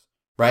directions.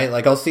 Right?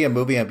 Like, I'll see a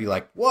movie and be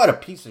like, what a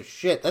piece of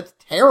shit. That's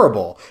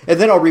terrible. And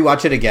then I'll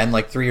rewatch it again,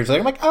 like 3 years later.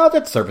 I'm like, oh,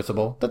 that's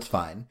serviceable. That's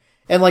fine.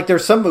 And like,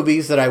 there's some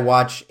movies that I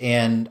watch,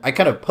 and I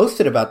kind of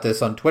posted about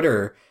this on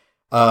Twitter.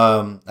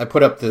 I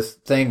put up this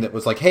thing that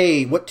was like,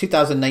 hey, what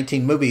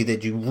 2019 movie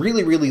did you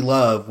really, really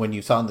love when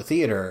you saw in the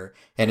theater?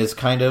 And is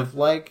kind of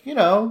like,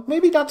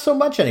 maybe not so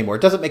much anymore.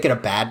 It doesn't make it a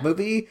bad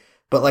movie,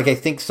 but like, I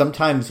think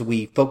sometimes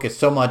we focus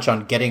so much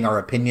on getting our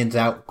opinions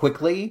out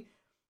quickly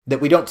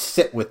that we don't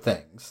sit with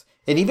things.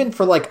 And even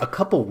for like a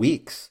couple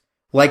weeks,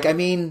 like, I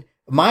mean,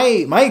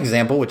 my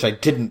example, which I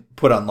didn't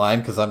put online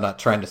because I'm not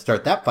trying to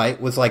start that fight,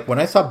 was like when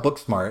I saw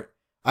Booksmart,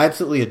 I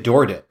absolutely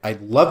adored it. I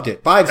loved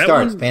it. 5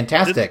 stars.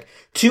 Fantastic.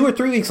 2 or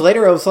 3 weeks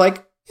later, I was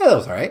like, yeah, that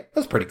was all right. That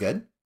was pretty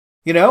good.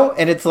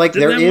 And it's like,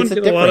 there is a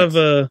difference.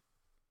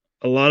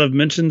 A lot of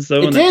mentions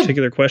though in that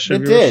particular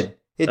question. It did.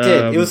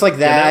 It was like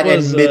that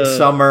and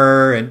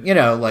Midsummer and,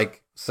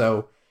 like,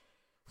 so.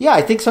 Yeah,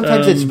 I think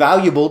sometimes it's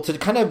valuable to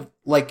kind of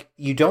like,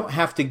 you don't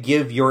have to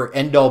give your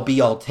end all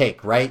be all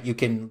take, right? You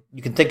can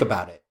think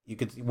about it.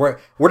 We're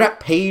not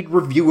paid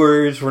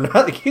reviewers. We're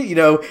not,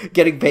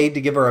 getting paid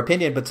to give our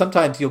opinion, but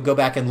sometimes you'll go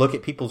back and look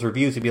at people's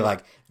reviews and be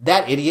like,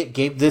 that idiot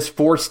gave this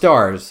 4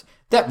 stars.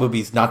 That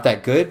movie's not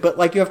that good, but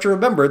like, you have to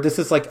remember, this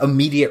is like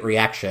immediate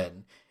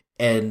reaction.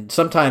 And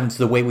sometimes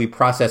the way we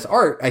process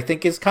art, I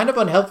think, is kind of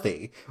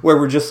unhealthy, where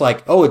we're just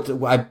like,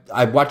 oh,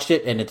 I watched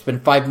it and it's been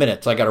 5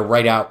 minutes. So I got to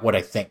write out what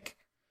I think.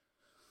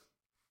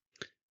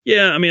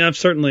 Yeah, I mean, I've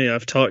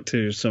talked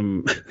to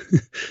some,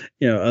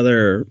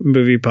 other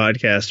movie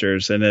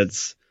podcasters, and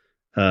it's,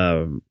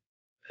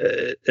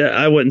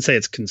 I wouldn't say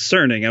it's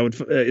concerning.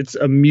 It's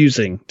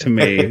amusing to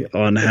me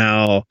on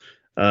how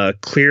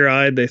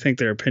clear-eyed they think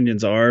their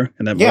opinions are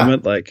in that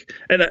moment. Like,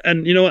 and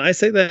I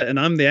say that, and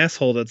I'm the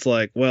asshole that's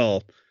like,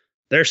 well,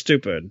 they're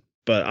stupid,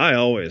 but I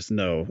always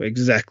know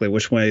exactly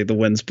which way the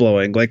wind's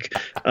blowing. Like,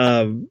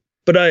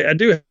 but I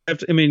do have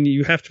to. I mean,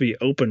 you have to be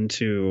open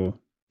to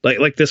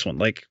like this one,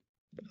 like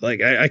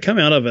I come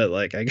out of it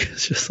like, I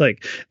guess, just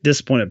like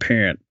disappointed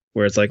parent,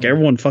 where it's like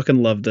everyone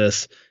fucking loved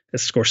this.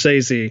 It's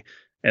Scorsese,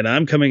 and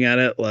I'm coming at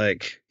it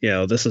like,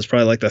 this is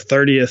probably like the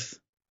 30th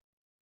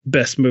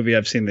best movie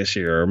I've seen this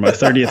year, or my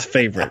 30th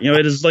favorite.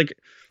 It is like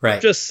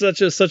just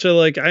such a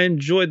like, I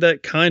enjoyed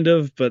that kind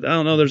of, but I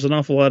don't know. There's an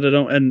awful lot I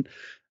don't, and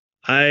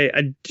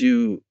I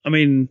do. I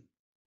mean,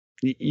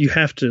 you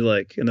have to,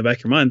 like, in the back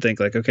of your mind think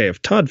like, okay,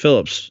 if Todd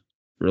Phillips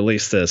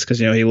released this, because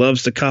he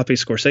loves to copy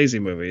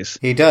Scorsese movies.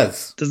 He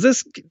does. Does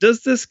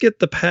this get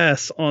the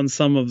pass on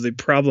some of the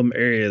problem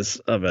areas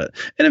of it?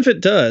 And if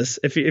it does,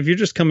 if you're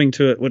just coming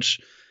to it,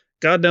 which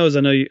God knows, I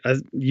know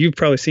you've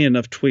probably seen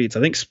enough tweets.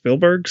 I think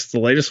Spielberg's the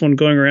latest one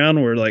going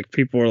around where like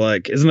people are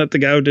like, isn't that the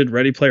guy who did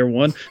Ready Player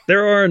One?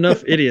 There are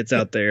enough idiots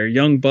out there,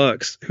 young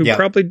bucks, who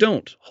probably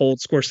don't hold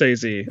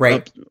Scorsese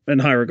up in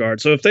high regard.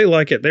 So if they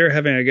like it, they're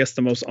having, I guess,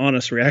 the most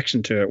honest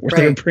reaction to it, where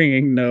they're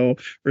bringing no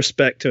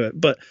respect to it.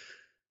 But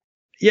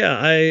yeah,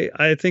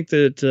 I think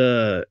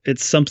that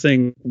it's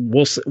something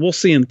we'll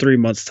see in 3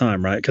 months'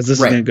 time, right? Because this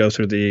is going to go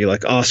through the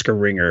like Oscar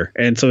ringer,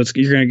 and so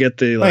you're going to get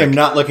the. Like, I am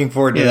not looking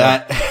forward to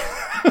that.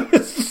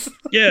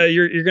 Yeah,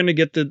 you're going to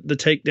get the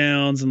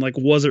takedowns and like,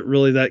 was it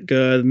really that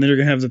good? And then you're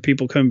going to have the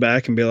people come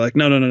back and be like,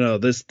 no.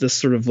 This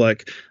sort of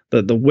like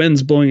the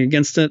wind's blowing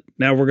against it.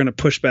 Now we're going to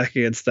push back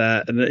against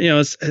that, and it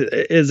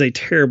is a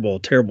terrible,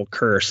 terrible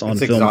curse on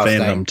film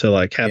fandom to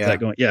like have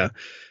that going. Yeah,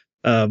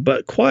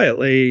 but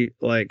quietly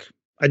like.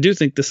 I do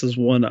think this is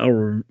one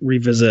I'll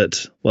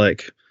revisit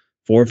like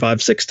 4,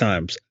 5, 6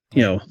 times,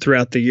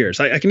 throughout the years.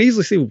 I can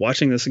easily see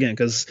watching this again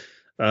because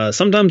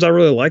sometimes I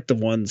really like the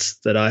ones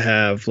that I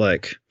have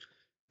like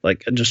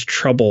just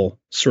trouble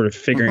sort of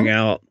figuring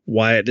out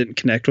why it didn't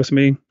connect with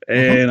me.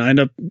 And I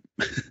end up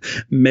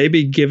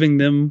maybe giving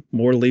them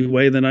more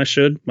leeway than I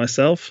should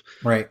myself.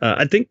 Right.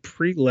 I think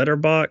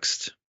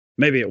pre-Letterboxd,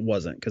 maybe it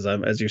wasn't because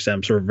as you said,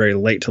 I'm sort of very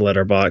late to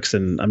Letterboxd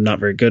and I'm not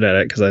very good at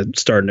it because I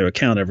start a new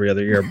account every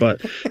other year.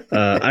 But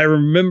I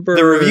remember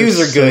the reviews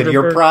are good. Soderbergh.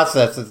 Your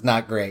process is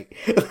not great.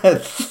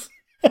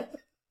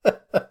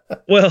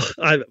 Well,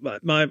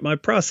 my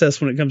process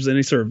when it comes to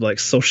any sort of like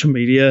social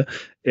media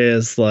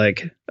is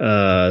like,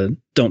 don't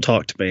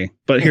talk to me.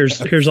 But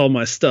here's all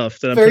my stuff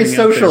that I'm very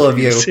social of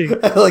you.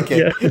 I like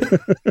it. Yeah.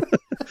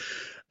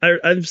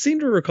 I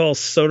seem to recall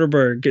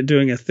Soderbergh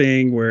doing a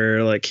thing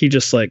where like he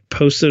just like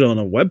posted on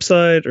a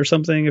website or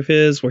something of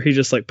his where he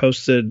just like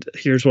posted,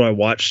 here's what I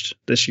watched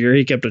this year.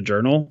 He kept a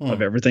journal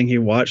of everything he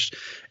watched.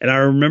 And I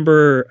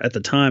remember at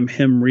the time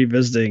him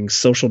revisiting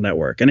Social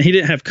Network, and he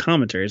didn't have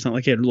commentary. It's not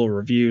like he had little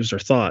reviews or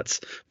thoughts,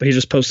 but he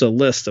just posted a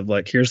list of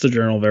like, here's the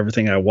journal of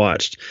everything I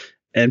watched.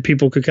 And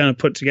people could kind of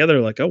put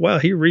together like, oh, wow,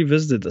 he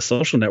revisited the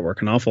Social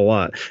Network an awful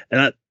lot.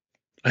 And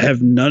I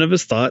have none of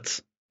his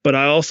thoughts. But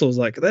I also was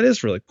like, that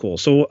is really cool.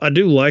 So I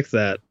do like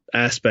that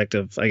aspect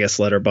of, I guess,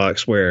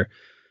 Letterboxd where,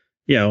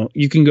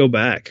 you can go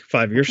back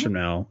 5 years from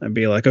now and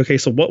be like, okay,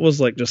 so what was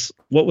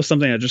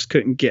something I just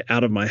couldn't get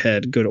out of my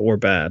head, good or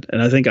bad?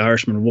 And I think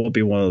Irishman will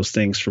be one of those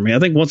things for me. I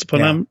think Once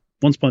Upon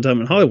a Time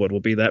in Hollywood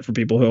will be that for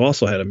people who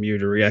also had a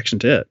muted reaction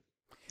to it.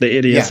 The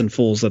idiots and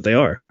fools that they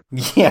are.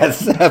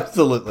 Yes,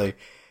 absolutely.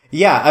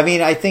 Yeah, I mean,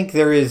 I think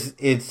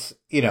it's,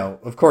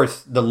 of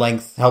course the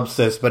length helps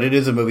this, but it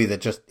is a movie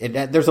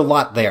that there's a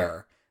lot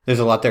there. There's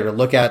a lot there to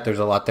look at. There's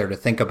a lot there to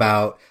think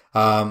about.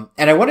 And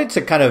I wanted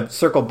to kind of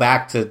circle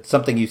back to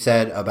something you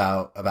said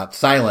about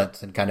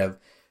silence and kind of,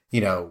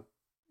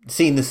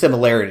 seeing the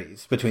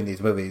similarities between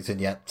these movies,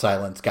 and yet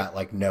silence got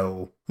like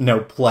no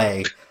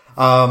play.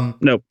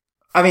 Nope.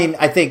 I mean,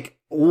 I think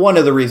one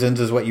of the reasons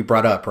is what you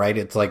brought up, right?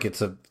 It's like,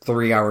 it's a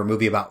 3-hour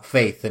movie about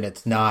faith, and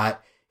it's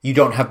not, you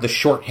don't have the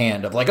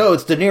shorthand of like, oh,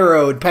 it's De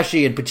Niro and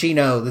Pesci and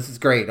Pacino. This is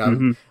great.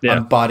 I'm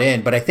bought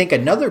in. But I think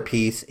another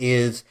piece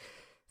is,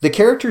 the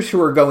characters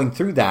who are going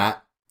through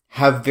that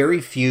have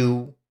very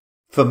few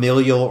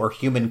familial or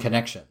human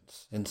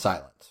connections in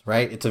silence,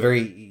 right? It's a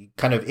very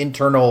kind of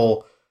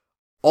internal,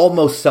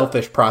 almost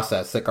selfish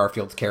process that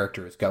Garfield's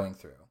character is going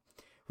through.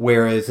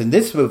 Whereas in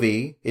this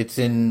movie, it's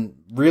in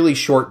really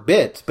short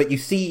bits, but you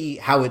see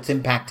how it's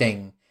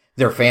impacting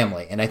their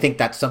family. And I think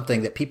that's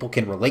something that people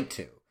can relate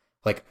to.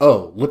 Like,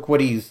 oh, look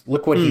what he's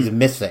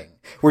missing.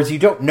 Whereas you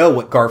don't know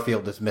what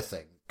Garfield is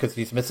missing. Because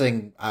he's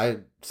missing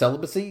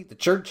celibacy, the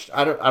church.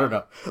 I don't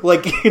know.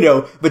 Like,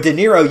 but De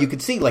Niro, you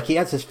could see like he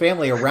has his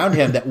family around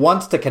him that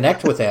wants to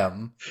connect with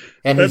him,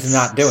 and he's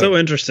not doing it. So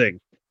interesting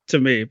to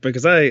me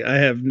because I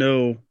have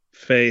no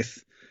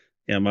faith.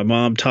 My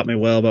mom taught me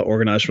well about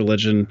organized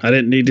religion. I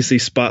didn't need to see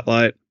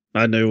Spotlight.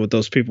 I knew what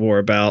those people were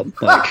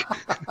about. Like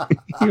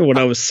when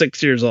I was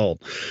 6 years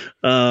old.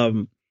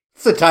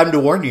 It's a time to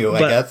warn you, I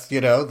guess.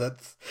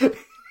 That's.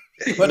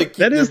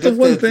 That is the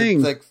one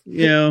thing,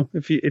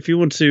 if you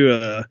want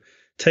to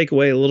take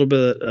away a little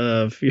bit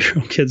of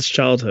your kid's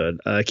childhood,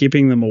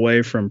 keeping them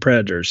away from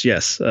predators.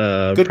 Yes.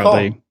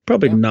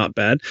 Probably not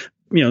bad.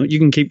 You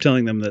can keep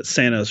telling them that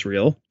Santa's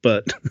real,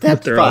 but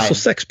they're also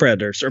sex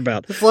predators.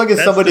 As long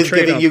as someone is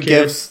giving you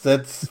gifts,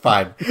 that's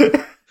fine.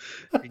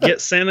 You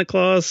get Santa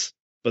Claus,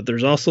 but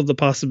there's also the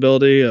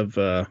possibility of,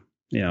 the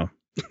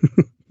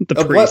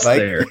priest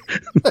there.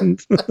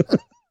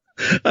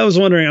 I was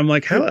wondering, I'm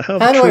like, how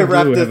do I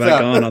wrap this have up? I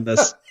gone on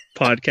this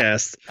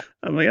podcast?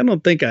 I'm like, I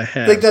don't think I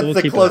have. I think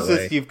that's the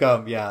closest you've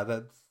come.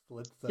 Yeah,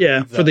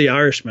 for the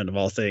Irishman of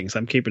all things.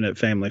 I'm keeping it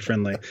family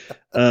friendly.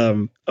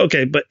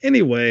 Okay, but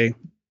anyway,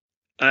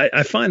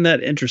 I find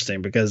that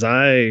interesting because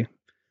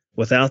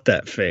without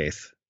that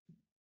faith,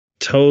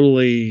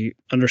 totally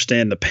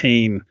understand the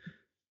pain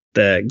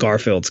that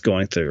Garfield's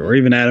going through, or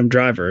even Adam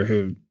Driver,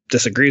 who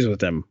disagrees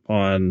with him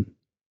on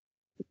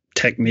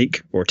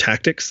technique or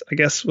tactics, I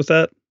guess, with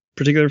that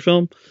particular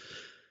film.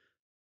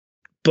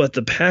 But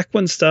the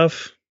Paquin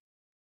stuff,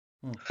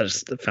 I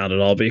just found it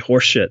all to be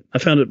horseshit. I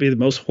found it to be the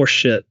most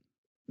horseshit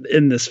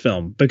in this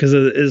film because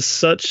it is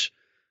such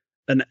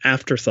an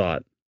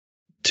afterthought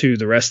to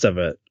the rest of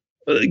it.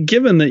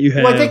 Given that you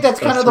have I think that's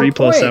kind of the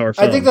point. Hour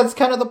film. I think that's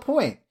kind of the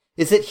point.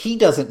 Is that he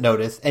doesn't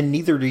notice, and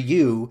neither do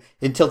you,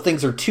 until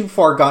things are too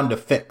far gone to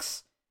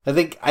fix. I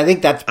think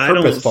that's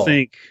purposeful. I don't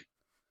think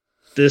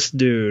this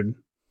dude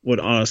would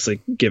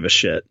honestly give a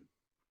shit.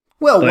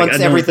 Well, once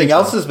everything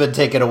else has been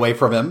taken away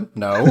from him,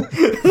 no.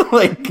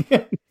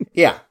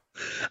 Yeah.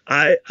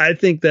 I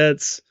think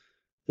that's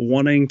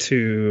wanting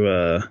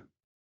to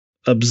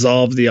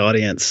absolve the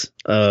audience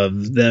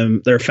of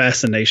their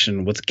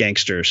fascination with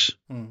gangsters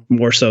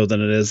more so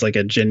than it is like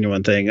a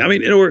genuine thing. I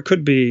mean, or it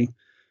could be,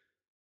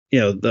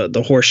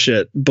 the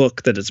horseshit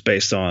book that it's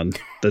based on.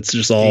 That's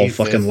just all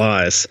fucking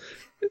lies.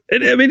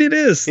 It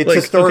is. It's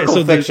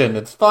historical fiction.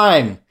 It's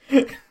fine.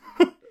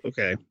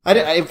 Okay.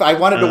 If I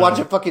wanted to watch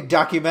a fucking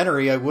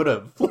documentary, I would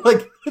have.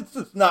 This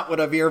is not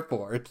what I'm here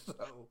for. So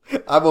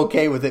I'm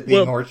okay with it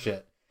being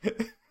horseshit.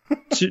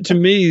 to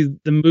me,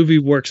 the movie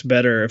works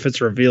better if it's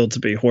revealed to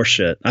be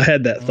horseshit. I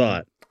had that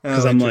thought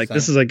because I'm like,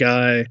 this is a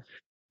guy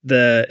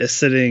that is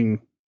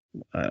sitting.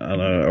 I don't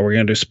know. Are we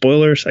going to do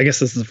spoilers? I guess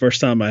this is the first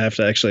time I have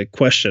to actually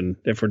question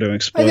if we're doing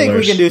spoilers. I think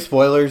we can do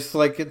spoilers.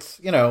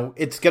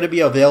 It's going to be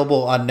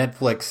available on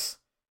Netflix,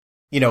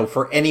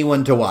 for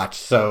anyone to watch.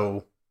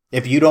 So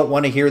if you don't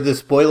want to hear the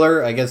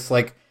spoiler, I guess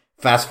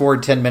fast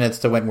forward 10 minutes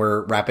to when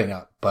we're wrapping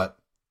up, but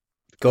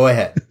go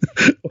ahead.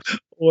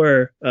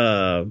 Or,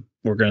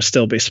 we're going to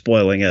still be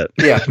spoiling it.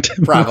 Yeah,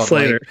 probably.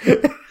 Later.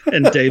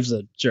 And Dave's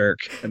a jerk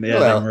in the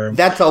editing room.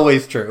 That's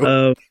always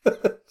true.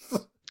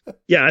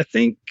 Yeah, I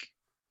think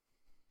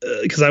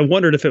because I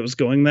wondered if it was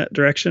going that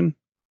direction,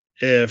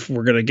 if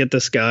we're going to get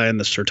this guy in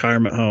this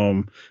retirement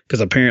home, because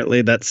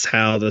apparently that's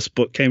how this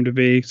book came to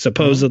be,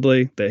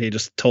 supposedly, that he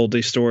just told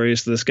these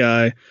stories to this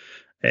guy.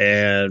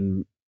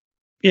 And,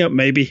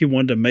 maybe he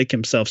wanted to make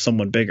himself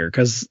someone bigger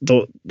because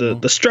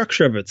the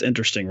structure of it's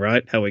interesting,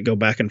 right? How we go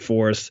back and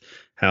forth,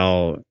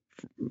 how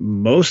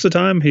most of the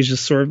time he's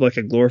just sort of like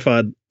a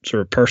glorified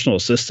sort of personal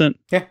assistant.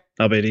 Yeah.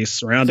 I mean, he's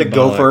surrounded by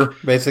gopher,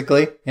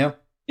 basically. Yeah.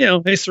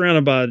 He's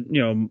surrounded by,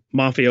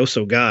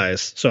 mafioso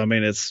guys. So, I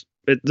mean,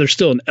 there's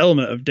still an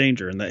element of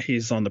danger in that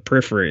he's on the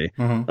periphery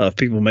of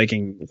people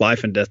making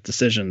life and death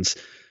decisions.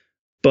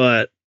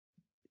 But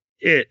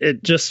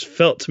it just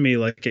felt to me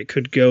like it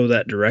could go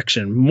that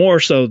direction more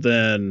so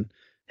than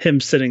him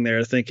sitting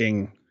there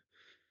thinking,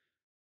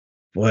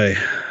 boy,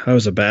 I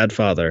was a bad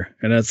father.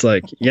 And it's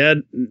like, yeah,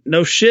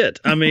 no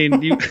shit. I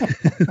mean,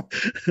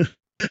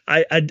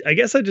 I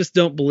guess I just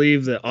don't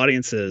believe that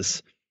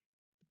audiences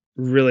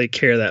really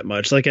care that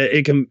much.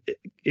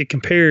 It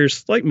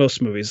compares, like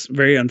most movies,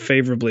 very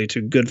unfavorably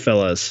to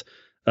Goodfellas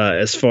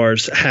as far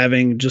as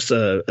having just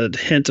a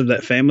hint of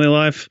that family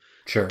life.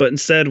 Sure. But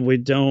instead we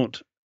don't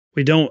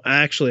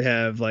actually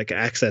have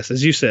access,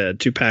 as you said,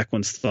 to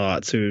Paquin's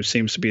thoughts, who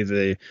seems to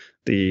be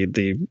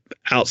the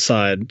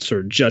outside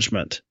sort of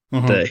judgment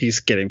that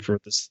he's getting for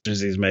the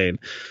decisions he's made.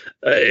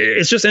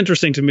 It's just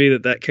interesting to me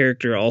that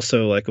character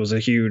also was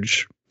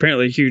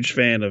apparently a huge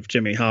fan of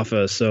Jimmy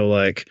Hoffa.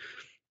 So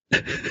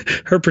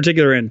her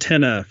particular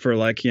antenna for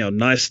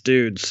nice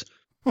dudes,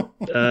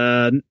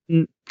 kind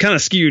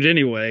of skewed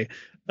anyway.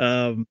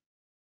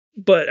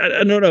 But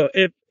I don't know.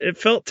 It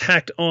felt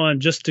tacked on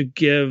just to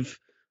give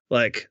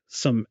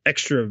some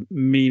extra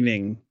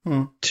meaning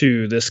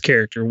to this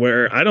character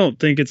where I don't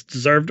think it's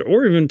deserved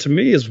or even to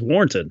me is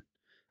warranted.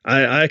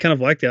 I kind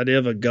of like the idea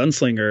of a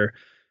gunslinger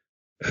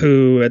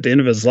who at the end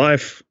of his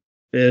life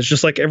is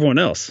just like everyone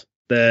else.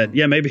 That,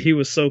 maybe he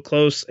was so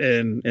close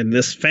in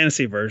this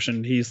fantasy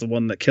version, he's the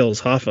one that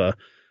kills Hoffa.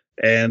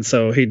 And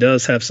so he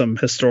does have some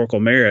historical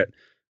merit,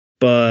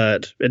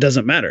 but it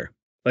doesn't matter.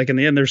 In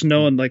the end, there's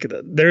no one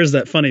there's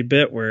that funny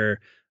bit where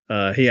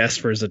he asks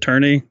for his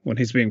attorney when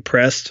he's being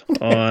pressed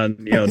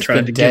on,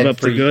 trying to give up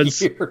the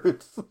goods.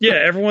 Yeah,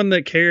 everyone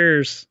that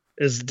cares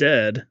is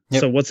dead.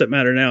 Yep. So what's it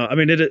matter now? I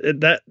mean,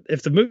 that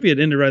if the movie had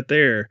ended right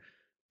there,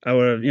 I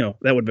would have,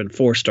 that would have been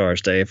 4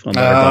 stars, Dave, on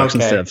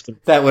Letterboxd and stuff.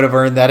 That would have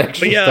earned that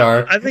extra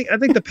star. I think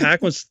the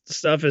Paquin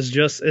stuff is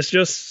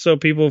just so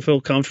people feel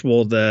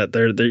comfortable that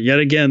they're yet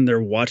again they're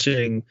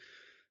watching,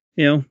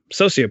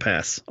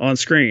 sociopaths on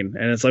screen,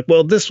 and it's like,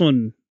 well, this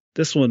one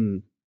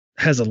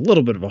has a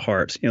little bit of a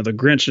heart. The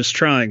Grinch is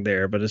trying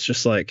there, but it's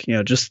just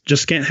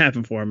just can't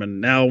happen for him.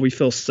 And now we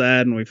feel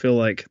sad and we feel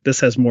like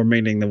this has more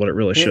meaning than what it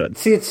really should.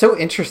 See, it's so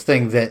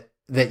interesting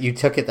that you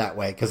took it that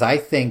way, because I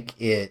think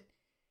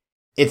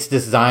it's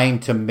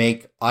designed to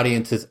make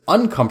audiences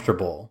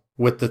uncomfortable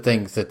with the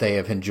things that they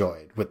have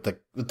enjoyed, with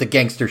the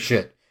gangster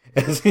shit,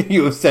 as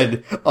you have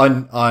said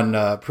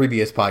on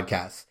previous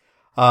podcasts.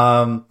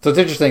 So it's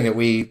interesting that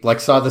we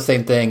saw the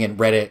same thing and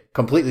read it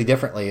completely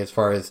differently as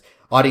far as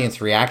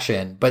audience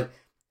reaction. But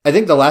I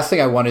think the last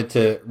thing I wanted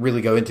to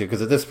really go into,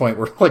 because at this point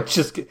we're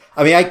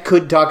I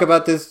could talk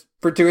about this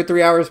for 2 or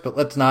 3 hours, but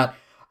let's not,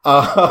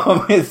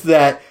 is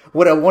that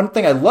one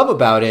thing I love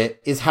about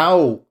it is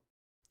how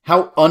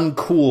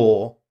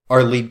uncool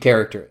our lead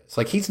character is.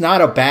 He's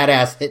not a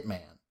badass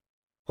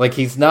hitman.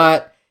 He's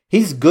not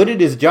he's good at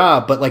his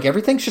job, but like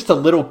everything's just a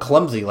little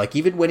clumsy. Like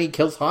even when he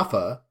kills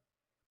Hoffa,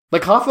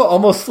 like Hoffa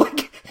almost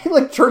like he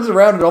like turns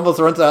around and almost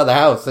runs out of the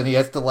house, and he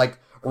has to like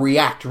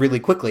react really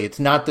quickly. It's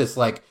not this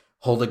like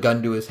hold a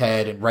gun to his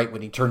head and right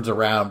when he turns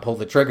around pull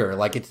the trigger.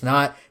 Like it's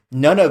not,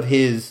 none of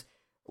his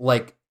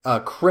like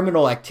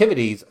criminal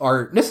activities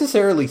are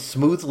necessarily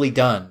smoothly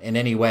done in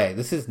any way.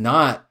 This is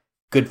not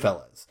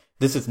Goodfellas.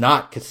 This is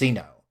not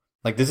Casino.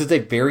 Like this is a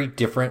very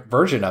different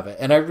version of it.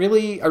 And I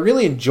really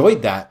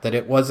enjoyed that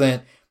it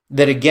wasn't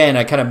that. Again,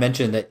 I kind of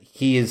mentioned that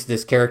he is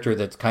this character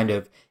that's kind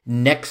of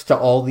next to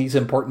all these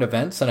important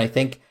events. And I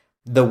think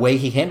the way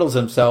he handles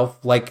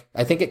himself, like,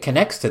 I think it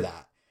connects to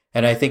that.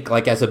 And I think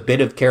like as a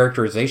bit of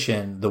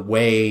characterization, the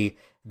way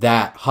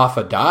that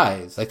Hoffa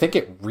dies, I think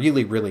it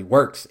really, really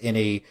works in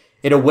a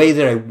way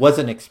that I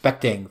wasn't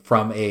expecting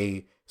from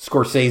a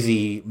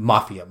Scorsese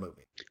mafia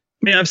movie. I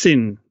mean, I've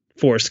seen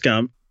Forrest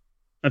Gump.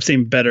 I've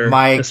seen better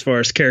as far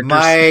as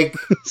characters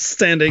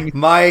standing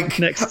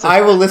next to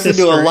I will listen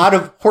history. to a lot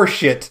of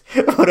horseshit,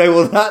 but I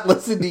will not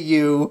listen to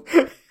you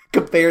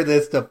compare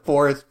this to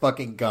Forrest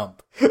fucking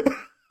Gump.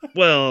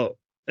 Well,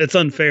 it's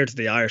unfair to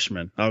The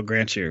Irishman, I'll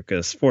grant you,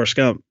 because Forrest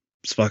Gump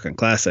is fucking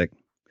classic.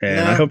 And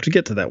I hope to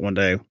get to that one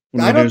day.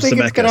 I don't think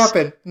it's going to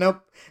happen.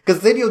 Nope.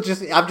 Because then I'm just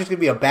going to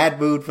be in a bad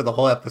mood for the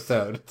whole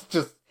episode. It's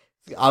just,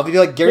 I'll be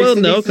like, Gary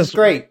Sinise is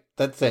great.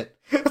 That's it.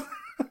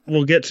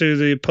 We'll get to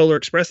the Polar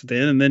Express at the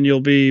end, and then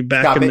you'll be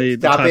back in the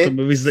type of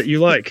movies that you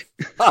like.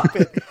 Stop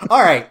it.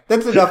 All right.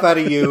 That's enough out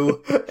of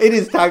you. It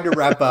is time to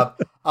wrap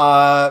up.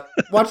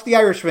 Watch The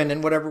Irishman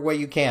in whatever way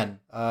you can.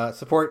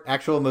 Support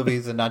actual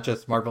movies and not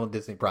just Marvel and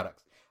Disney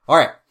products. All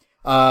right.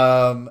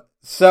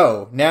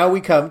 So now we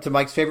come to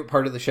Mike's favorite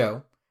part of the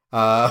show,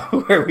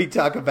 where we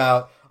talk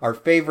about our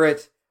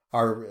favorite,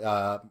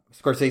 our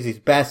Scorsese's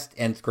best,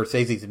 and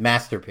Scorsese's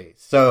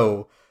masterpiece.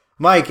 So,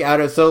 Mike,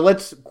 so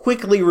let's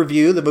quickly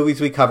review the movies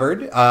we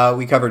covered.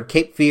 We covered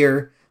Cape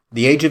Fear,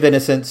 The Age of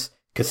Innocence,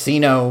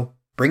 Casino,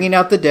 Bringing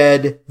Out the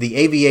Dead, The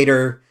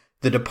Aviator,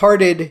 The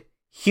Departed,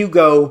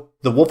 Hugo,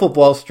 The Wolf of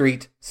Wall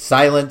Street,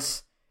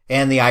 Silence,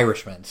 and The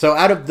Irishman. So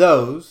out of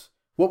those,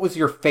 what was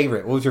your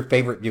favorite? What was your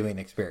favorite viewing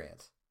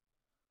experience?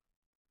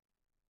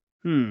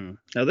 Now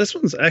this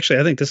one's actually,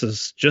 I think this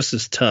is just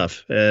as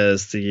tough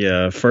as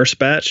the first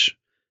batch,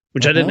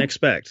 which I didn't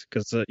expect,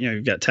 because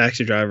you've got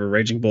Taxi Driver,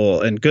 Raging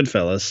Bull, and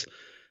Goodfellas,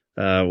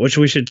 which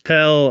we should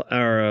tell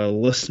our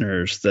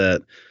listeners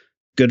that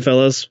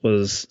Goodfellas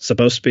was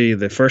supposed to be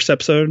the first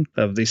episode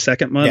of the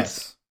second month.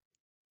 Yes.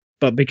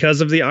 But because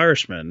of The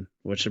Irishman,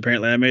 which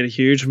apparently I made a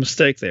huge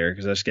mistake there,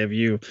 because I just gave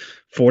you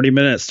 40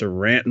 minutes to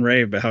rant and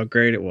rave about how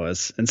great it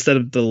was, instead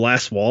of The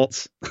Last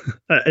Waltz.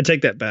 I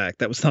take that back.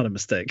 That was not a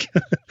mistake.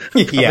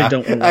 Yeah,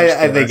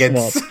 I think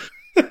it's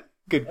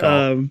good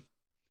call.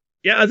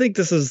 Yeah, I think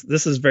this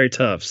is very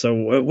tough.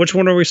 So which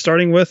one are we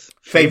starting with?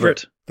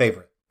 Favorite.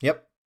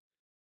 Yep.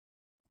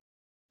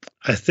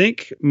 I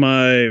think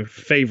my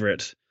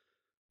favorite.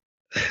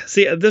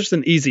 See, there's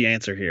an easy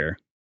answer here.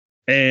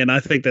 And I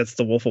think that's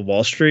The Wolf of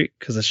Wall Street,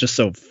 because it's just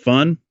so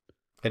fun.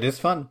 It is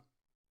fun.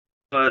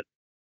 But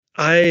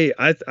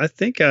I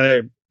think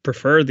I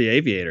prefer The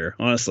Aviator,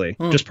 honestly,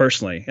 just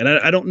personally. And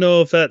I don't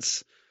know if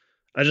that's,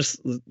 I just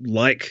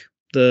like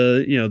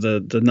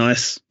the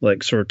nice,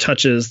 like, sort of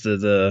touches,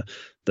 the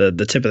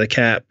tip of the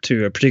cap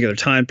to a particular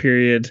time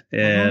period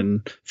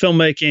and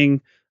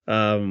filmmaking.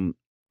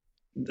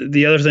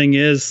 The other thing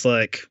is,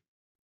 like,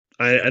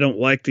 I don't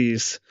like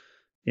these,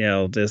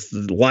 this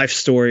life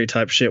story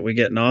type shit we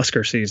get in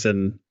Oscar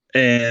season.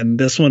 And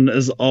this one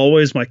is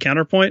always my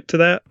counterpoint to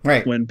that.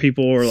 Right. When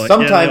people are like,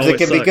 sometimes it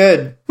can be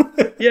good.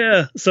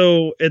 Yeah.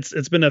 So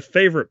it's been a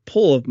favorite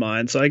pull of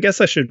mine. So I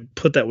guess I should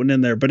put that one in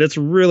there, but it's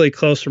really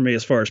close for me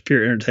as far as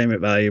pure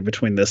entertainment value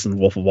between this and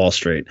Wolf of Wall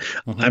Street.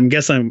 I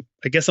guess I'm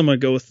going to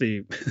go with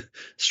the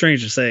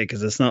strange to say,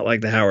 because it's not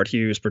like the Howard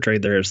Hughes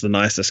portrayed there as the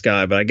nicest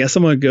guy, but I guess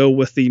I'm going to go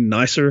with the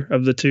nicer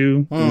of the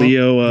two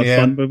Leo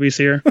fun movies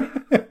here.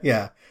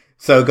 Yeah.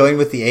 So going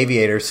with The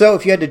Aviator. So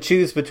if you had to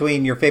choose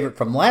between your favorite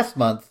from last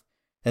month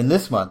and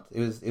this month,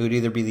 it would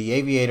either be The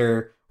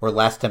Aviator or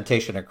Last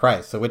Temptation of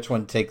Christ. So which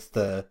one takes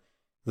the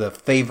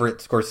favorite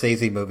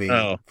Scorsese movie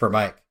for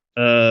Mike?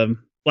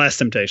 Last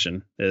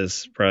Temptation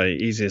is probably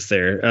easiest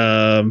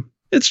there.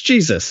 It's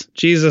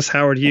Jesus,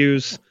 Howard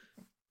Hughes.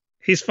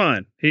 He's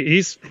fine.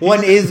 He's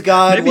one is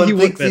God. One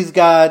thinks he's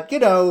God.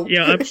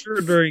 Yeah, I'm sure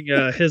during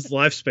his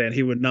lifespan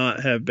he would not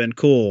have been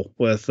cool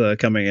with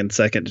coming in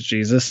second to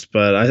Jesus,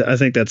 but I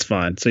think that's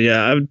fine. So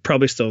yeah, I would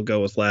probably still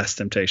go with Last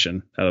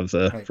Temptation out of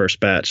the first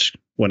batch,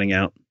 winning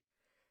out.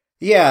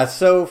 Yeah.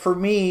 So for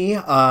me,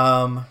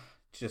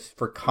 just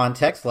for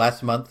context,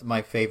 last month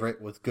my favorite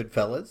was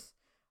Goodfellas,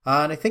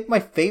 and I think my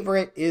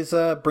favorite is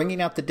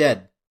Bringing Out the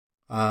Dead.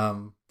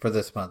 For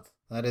this month,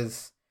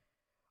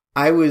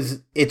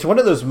 it's one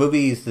of those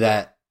movies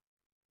that,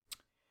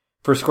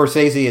 for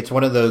Scorsese, it's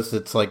one of those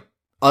that's like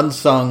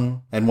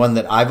unsung and one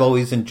that I've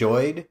always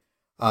enjoyed.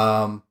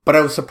 But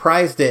I was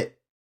surprised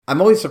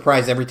I'm always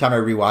surprised every time I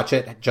rewatch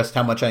it, just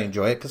how much I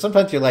enjoy it. Cause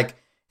sometimes you're like,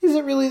 is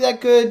it really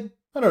that good?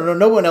 I don't know.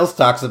 No one else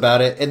talks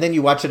about it. And then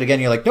you watch it again,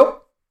 you're like,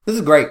 nope, This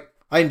is great.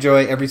 I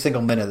enjoy every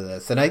single minute of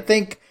this. And I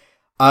think,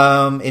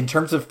 in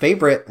terms of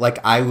favorite, like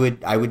I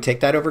would take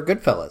that over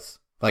Goodfellas.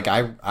 Like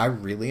I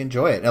really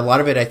enjoy it. And a lot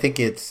of it, I think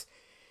it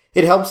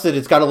helps that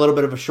it's got a little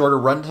bit of a shorter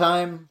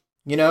runtime,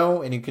 you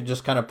know, and you can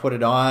just kind of put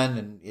it on,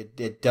 and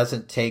it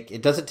doesn't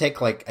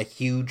take like a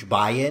huge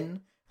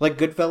buy-in like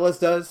Goodfellas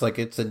does. Like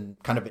it's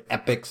kind of an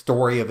epic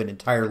story of an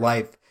entire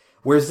life.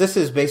 Whereas this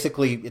is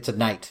basically, it's a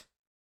night,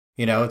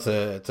 you know, it's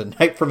a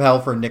night from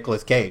hell for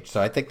Nicolas Cage. So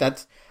I think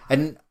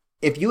and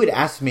if you had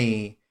asked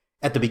me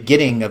at the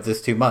beginning of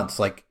this 2 months,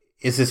 like,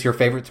 is this your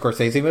favorite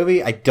Scorsese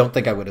movie? I don't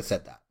think I would have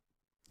said that.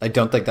 I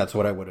don't think that's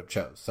what I would have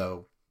chose.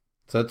 So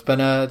it's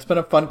been a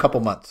fun couple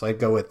months. I'd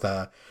go with,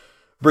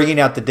 Bringing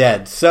Out the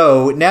Dead.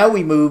 So now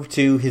we move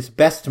to his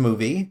best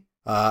movie.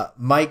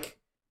 Mike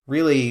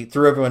really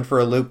threw everyone for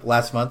a loop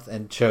last month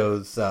and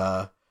chose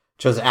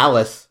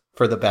Alice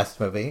for the best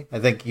movie. I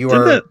think did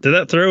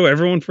that throw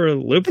everyone for a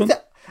loop?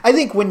 I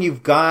think when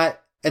you've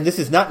got, and this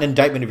is not an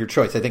indictment of your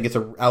choice. I think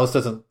Alice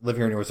Doesn't Live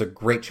Here Anymore is a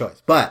great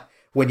choice. But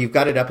when you've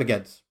got it up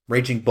against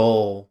Raging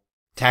Bull,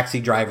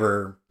 Taxi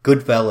Driver,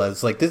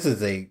 Goodfellas, like this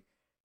is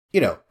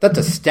that's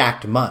a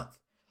stacked month.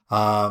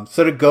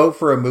 So to go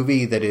for a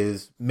movie that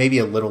is maybe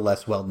a little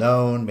less well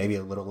known, maybe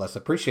a little less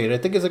appreciated,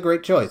 I think is a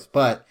great choice,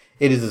 but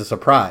it is a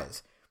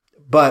surprise.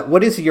 But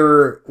what is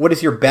your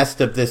best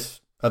of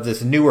this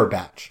newer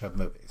batch of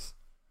movies?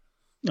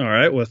 All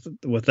right, with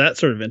that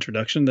sort of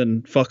introduction,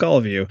 then fuck all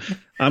of you.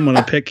 I'm going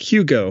to pick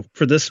Hugo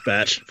for this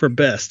batch for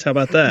best. How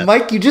about that?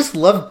 Mike, you just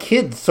love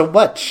kids so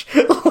much.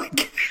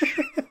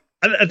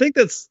 I think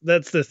that's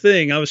the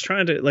thing. I was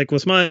trying to, like,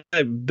 with my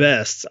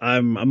best,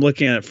 I'm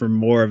looking at it from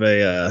more of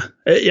a,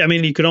 I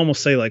mean, you could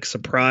almost say like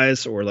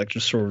surprise or like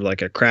just sort of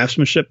like a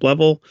craftsmanship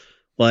level,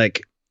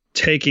 like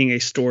taking a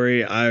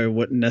story I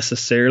wouldn't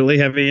necessarily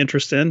have any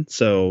interest in.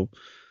 So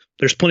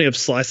there's plenty of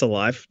slice of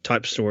life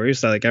type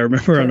stories. Like I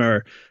remember on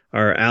our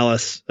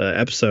Alice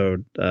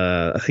episode,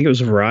 I think it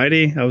was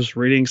Variety. I was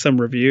reading some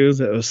review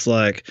that was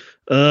like,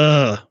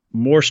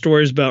 more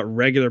stories about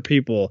regular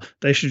people.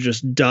 They should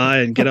just die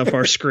and get off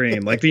our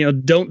screen. Like,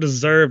 don't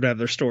deserve to have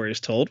their stories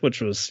told, which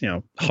was,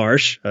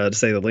 harsh to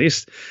say the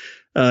least.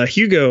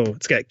 Hugo,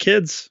 it's got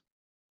kids.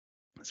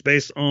 It's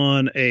based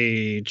on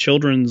a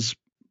children's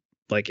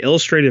like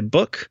illustrated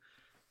book,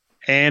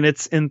 and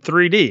it's in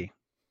 3D.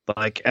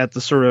 Like at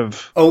the sort of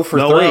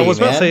three. I was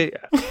about to say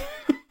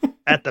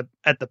at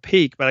the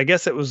peak, but I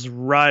guess it was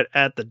right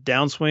at the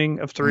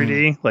downswing of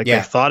 3D.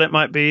 They thought it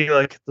might be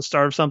like the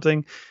start of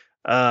something.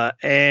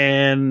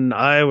 And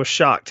I was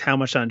shocked how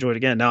much I enjoyed it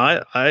again.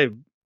 Now I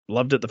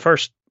loved it the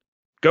first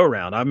go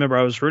around. I remember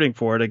I was rooting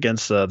for it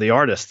against the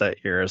artist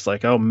that year. It's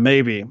like, oh,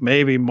 maybe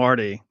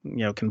Marty,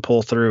 can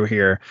pull through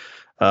here.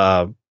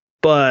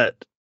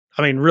 But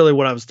I mean, really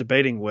what I was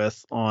debating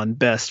with on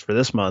best for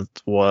this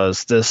month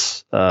was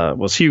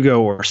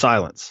Hugo or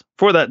Silence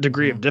for that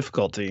degree of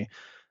difficulty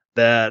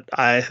that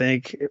I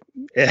think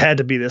it had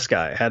to be this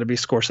guy. It had to be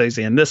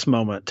Scorsese in this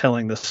moment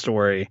telling this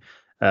story.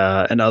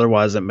 And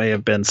otherwise it may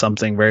have been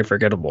something very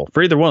forgettable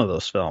for either one of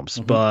those films.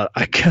 Mm-hmm. But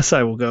I guess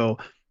I will go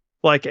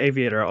like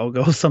Aviator. I'll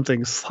go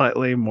something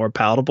slightly more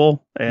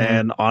palatable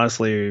and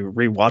honestly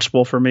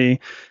rewatchable for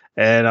me.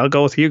 And I'll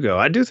go with Hugo.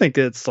 I do think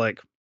it's like,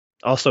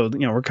 also,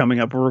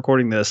 we're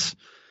recording this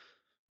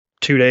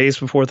 2 days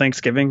before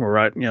Thanksgiving. We're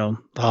right, the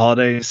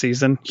holiday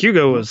season.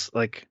 Hugo is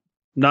like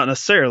not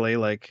necessarily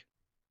like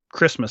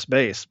Christmas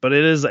based, but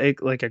it is a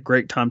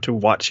great time to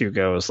watch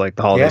Hugo as like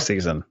the holiday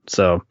season.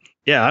 So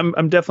yeah,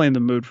 I'm definitely in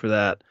the mood for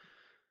that.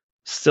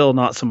 Still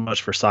not so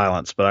much for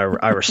Silence, but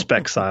I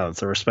respect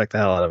Silence. I respect the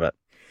hell out of it.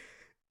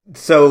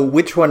 So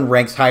which one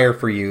ranks higher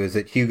for you? Is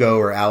it Hugo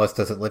or Alice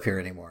Doesn't Live Here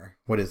Anymore?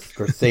 What is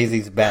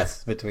Scorsese's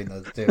best between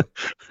those two?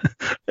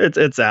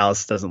 It's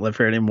Alice Doesn't Live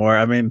Here Anymore.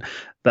 I mean,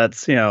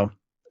 that's,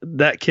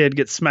 that kid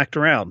gets smacked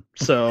around.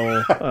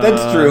 So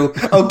that's true.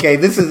 Okay,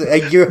 this is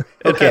okay.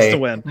 It has to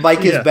win.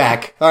 Mike is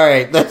back. All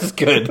right, that's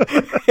good.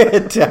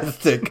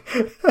 Fantastic.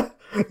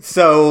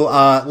 So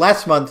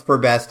last month for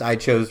best, I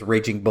chose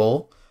Raging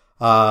Bull.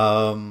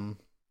 So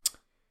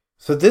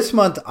this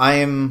month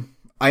I'm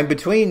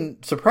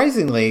between,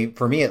 surprisingly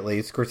for me at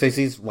least,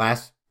 Scorsese's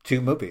last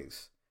two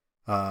movies.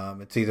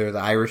 It's either The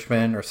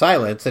Irishman or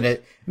Silence, and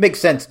it makes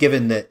sense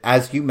given that,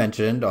 as you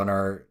mentioned on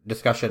our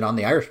discussion on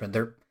The Irishman,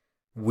 they're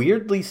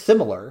weirdly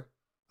similar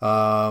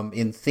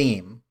in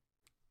theme.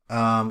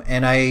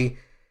 And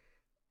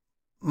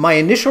my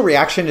initial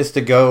reaction is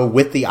to go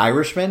with The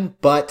Irishman,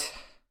 but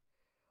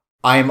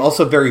I'm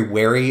also very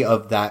wary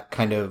of that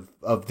kind of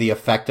the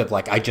effect of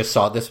like, I just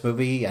saw this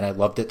movie and I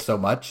loved it so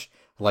much.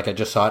 Like I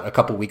just saw it a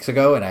couple weeks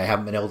ago and I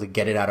haven't been able to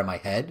get it out of my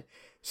head.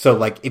 So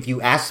like, if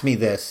you ask me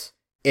this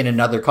in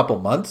another couple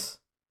months,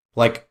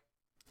 like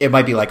it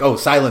might be like, oh,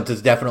 Silence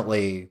is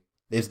definitely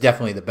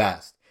the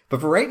best.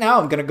 But for right now,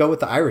 I'm going to go with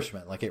The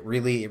Irishman. Like it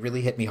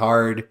really hit me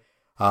hard.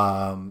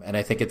 And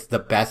I think it's the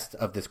best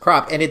of this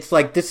crop. And it's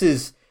like, this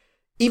is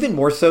even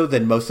more so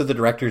than most of the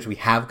directors we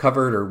have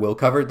covered or will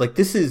cover. Like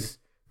this is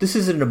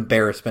an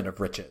embarrassment of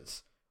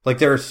riches. Like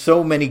there are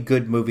so many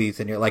good movies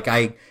and you're like,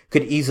 I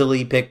could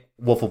easily pick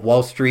Wolf of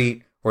Wall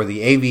Street or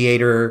The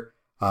Aviator,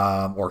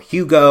 or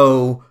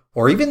Hugo,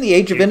 or even The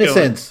Age of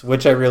Innocence,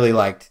 which I really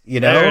liked. You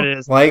know, there it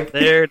is. Like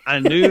there, I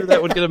knew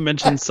that would get a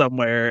mention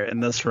somewhere in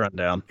this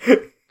rundown.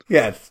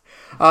 Yes.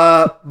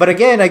 But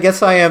again, I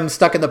guess I am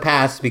stuck in the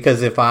past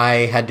because if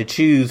I had to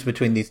choose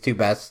between these two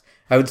bests,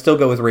 I would still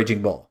go with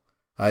Raging Bull.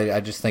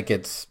 I just think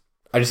it's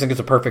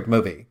a perfect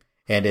movie,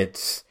 and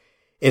it's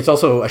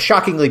also a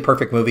shockingly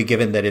perfect movie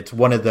given that it's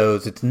one of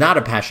those. It's not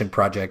a passion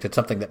project. It's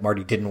something that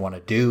Marty didn't want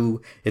to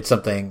do. It's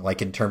something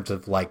like in terms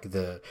of like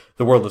the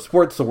world of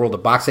sports, the world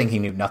of boxing, he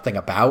knew nothing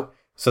about.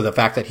 So the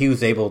fact that he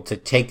was able to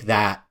take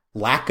that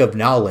lack of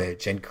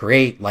knowledge and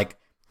create, like,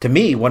 to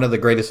me, one of the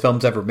greatest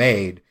films ever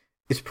made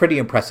is pretty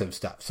impressive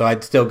stuff. So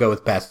I'd still go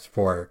with best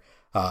for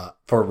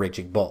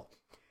Raging Bull.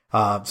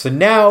 So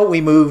now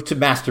we move to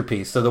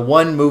masterpiece. So the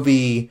one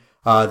movie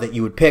that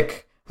you would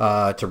pick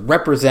to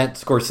represent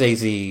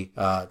Scorsese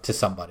to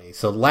somebody.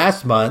 So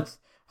last month,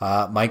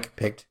 Mike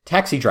picked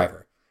Taxi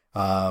Driver.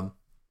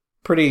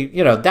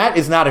 That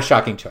is not a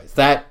shocking choice.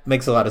 That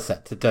makes a lot of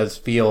sense. It does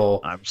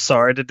feel... I'm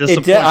sorry to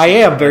disappoint you. I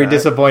am very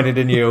disappointed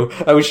in you.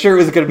 I was sure it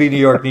was going to be New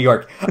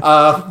York.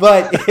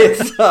 But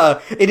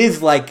it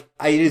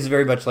is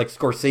very much like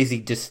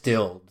Scorsese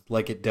distilled.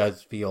 Like, it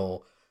does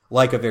feel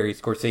like a very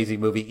Scorsese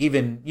movie.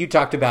 Even you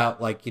talked about,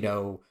 like, you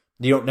know,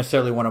 you don't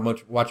necessarily want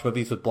to watch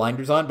movies with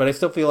blinders on, but I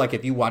still feel like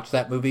if you watch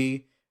that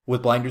movie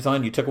with blinders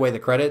on, you took away the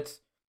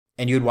credits,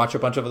 and you would watch a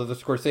bunch of other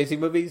Scorsese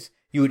movies,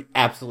 you would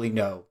absolutely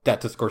know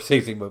that's a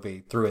Scorsese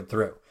movie through and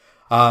through.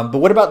 But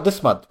what about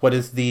this month? What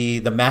is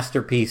the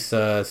masterpiece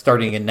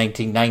starting in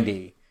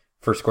 1990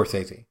 for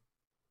Scorsese?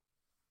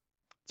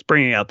 It's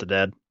Bringing Out the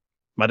Dead.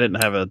 I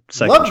didn't have a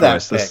second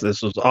choice.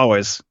 This was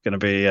always going to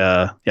be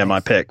my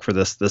pick for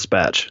this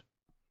batch.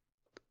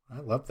 I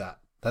love that.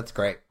 That's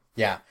great.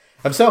 Yeah.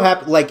 I'm so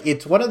happy. Like,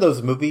 it's one of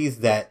those movies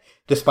that,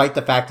 despite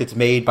the fact it's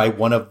made by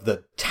one of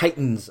the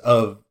titans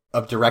of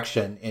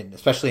direction,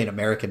 especially in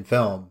American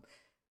film,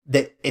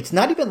 that it's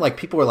not even like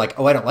people are like,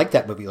 oh, I don't like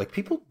that movie. Like,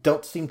 people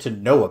don't seem to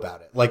know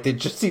about it. Like, it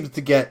just seems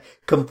to get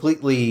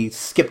completely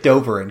skipped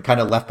over and kind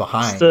of left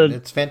behind.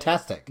 It's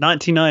fantastic.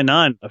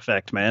 1999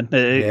 effect, man.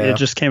 It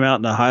just came out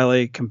in a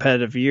highly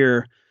competitive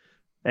year.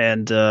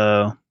 And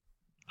I,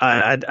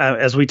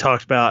 as we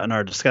talked about in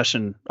our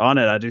discussion on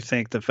it, I do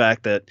think the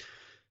fact that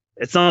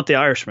it's not The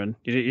Irishman.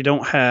 You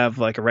don't have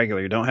like a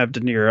regular. You don't have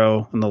De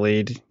Niro in the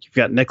lead. You've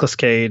got Nicolas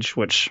Cage,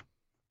 which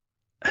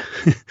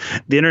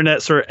the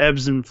internet sort of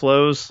ebbs and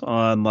flows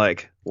on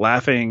like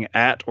laughing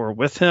at or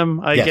with him,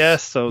 I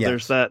guess. So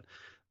there's that.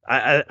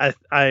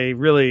 I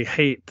really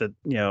hate that,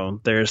 you know,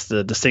 there's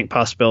the distinct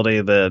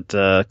possibility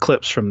that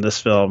clips from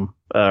this film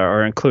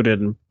are included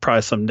in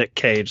probably some Nick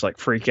Cage like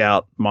freak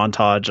out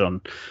montage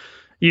on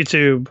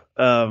YouTube.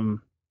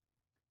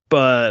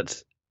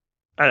 But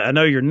I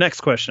know your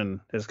next question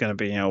is going to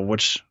be, how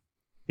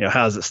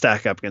does it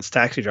stack up against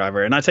Taxi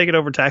Driver? And I take it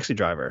over Taxi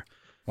Driver.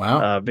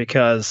 Wow.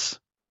 Because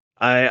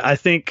I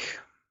think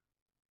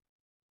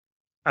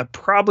I'm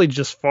probably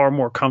just far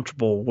more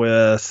comfortable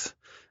with,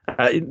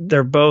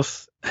 they're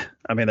both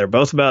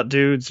about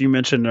dudes. You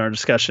mentioned in our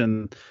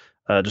discussion,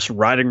 just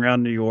riding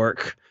around New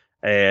York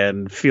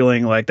and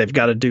feeling like they've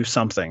got to do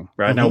something,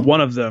 right? Mm-hmm. Now,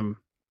 one of them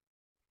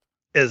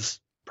is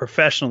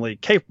professionally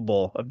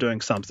capable of doing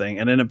something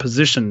and in a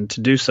position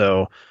to do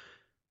so,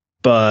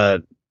 but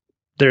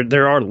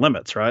there are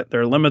limits, right?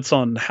 There are limits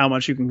on how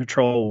much you can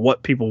control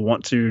what people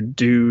want to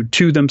do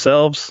to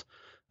themselves,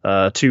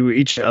 to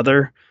each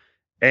other.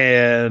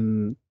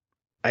 And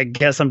I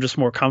guess I'm just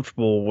more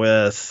comfortable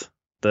with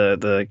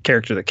the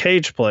character that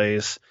Cage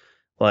plays,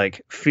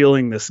 like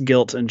feeling this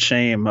guilt and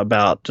shame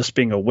about just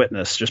being a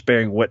witness, just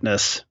bearing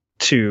witness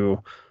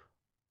to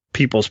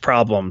people's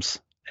problems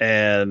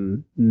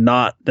and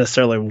not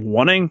necessarily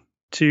wanting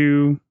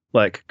to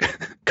like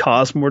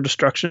cause more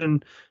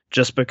destruction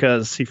just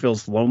because he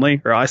feels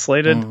lonely or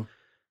isolated.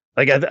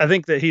 Like, I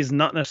think that he's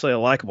not necessarily a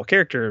likable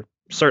character,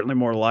 certainly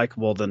more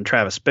likable than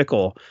Travis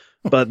Bickle,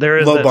 but there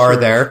is low bar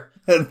there.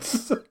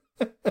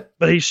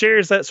 But he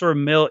shares that sort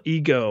of male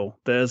ego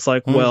that is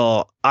like,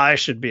 well, I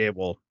should be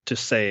able to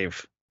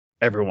save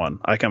everyone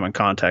I come in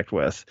contact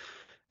with.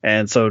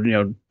 And so,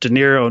 De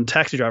Niro in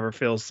Taxi Driver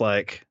feels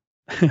like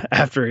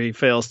after he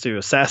fails to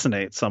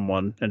assassinate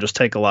someone and just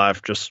take a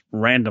life just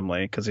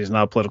randomly because he's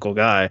not a political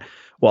guy,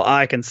 well,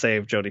 I can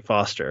save Jodie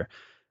Foster.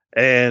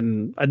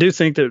 And I do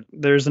think that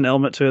there's an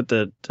element to it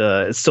that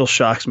it still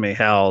shocks me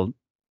how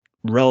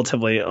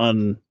relatively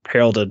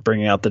unheralded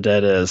Bringing Out the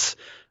Dead is.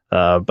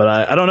 But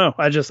I don't know.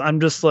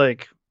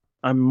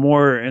 I'm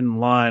more in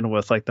line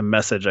with like the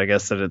message, I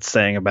guess, that it's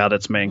saying about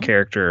its main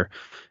character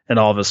and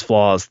all of his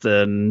flaws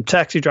than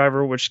Taxi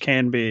Driver, which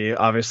can be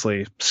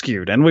obviously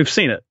skewed. And we've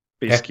seen it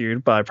be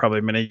skewed by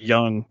probably many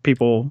young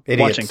people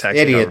watching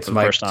Taxi Driver for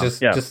the first time.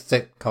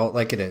 Just call it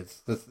like it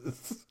is.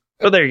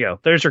 Oh, there you go.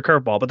 There's your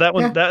curveball.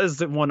 But that is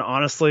the one,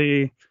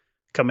 honestly,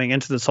 coming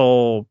into this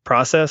whole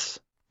process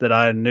that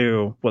I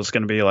knew was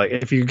going to be like,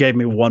 if you gave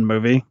me one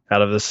movie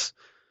out of this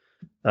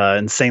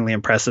insanely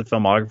impressive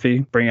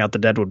filmography, Bringing Out the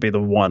Dead would be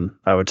the one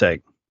I would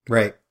take.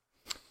 Right.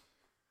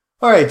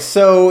 All right,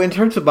 so in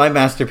terms of my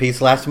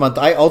masterpiece, last month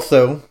I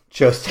also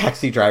chose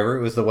Taxi Driver.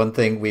 It was the one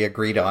thing we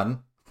agreed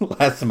on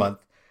last month.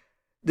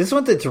 This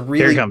month it's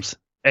really... Here it comes.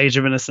 Age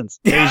of Innocence.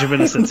 Age of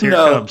Innocence. Here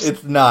no, it comes.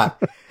 It's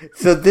not.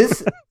 So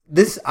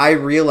this I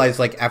realized,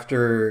 like,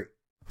 after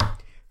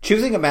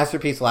choosing a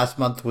masterpiece last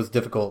month was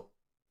difficult.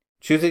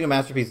 Choosing a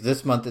masterpiece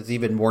this month is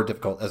even more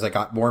difficult as I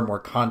got more and more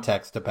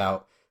context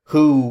about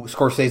who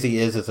Scorsese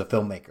is as a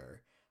filmmaker.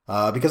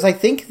 Because I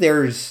think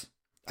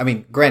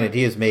granted,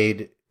 he has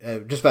made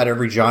just about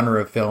every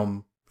genre of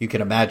film you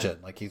can imagine.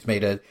 Like, he's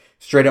made a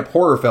straight up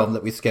horror film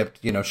that we skipped,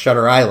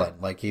 Shutter Island.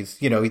 Like, he's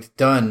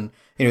done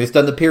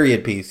the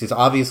period piece. He's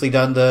obviously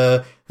done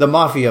the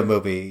mafia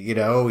movie,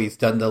 he's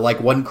done the,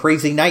 like, One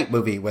Crazy Night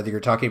movie, whether you're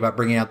talking about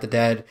Bringing Out the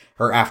Dead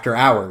or After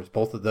Hours.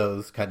 Both of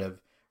those kind of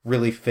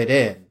really fit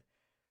in.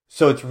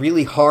 So it's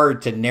really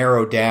hard to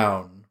narrow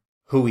down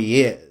who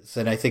he is.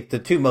 And I think the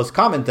two most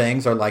common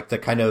things are, like, the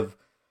kind of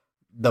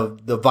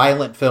the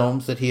violent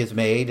films that he has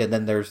made, and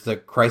then there's the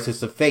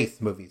crisis of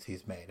faith movies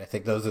he's made. I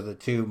think those are the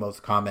two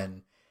most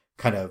common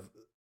kind of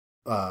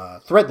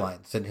thread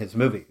lines in his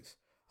movies.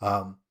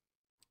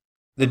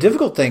 The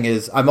difficult thing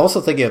is, I'm also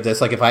thinking of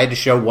this, like, if I had to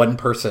show a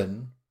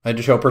person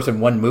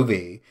one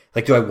movie,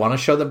 like, do I want to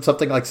show them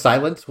something like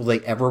Silence? Will they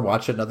ever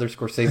watch another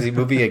Scorsese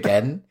movie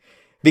again?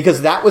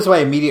 Because that was my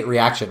immediate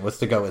reaction, was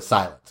to go with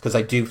Silence, because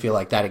I do feel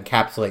like that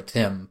encapsulates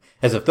him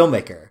as a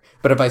filmmaker.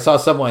 But if I saw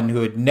someone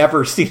who had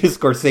never seen a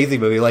Scorsese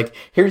movie, like,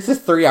 here's this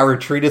 3-hour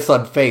treatise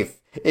on faith,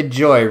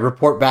 enjoy,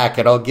 report back,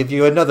 and I'll give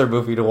you another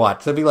movie to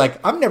watch. I'd be like,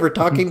 I'm never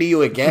talking to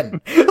you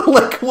again.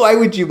 Like, why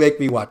would you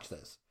make me watch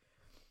this?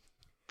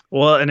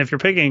 Well, and if you're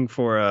picking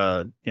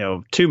for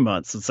 2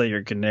 months, let's say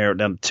you can narrow it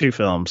down to 2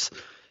 films,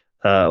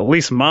 at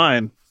least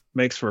mine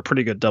makes for a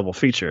pretty good double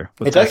feature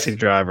with Taxi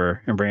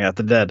Driver and Bring Out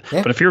the Dead.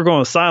 Yeah. But if you were going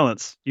with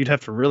Silence, you'd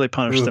have to really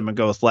punish them and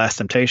go with Last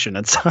Temptation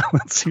and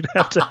Silence. You'd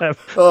have to have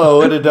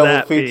what a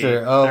double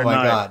feature. Oh my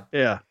God.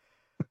 Yeah.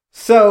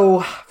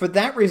 So for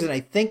that reason, I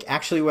think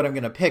actually what I'm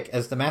going to pick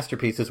as the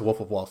masterpiece is Wolf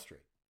of Wall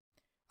Street.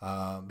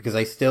 Because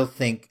I still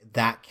think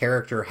that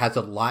character has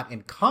a lot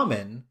in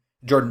common.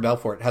 Jordan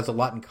Belfort has a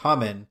lot in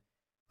common.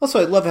 Also,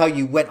 I love how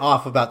you went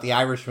off about The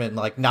Irishman,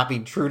 like, not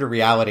being true to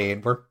reality,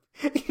 and we're,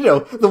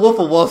 The Wolf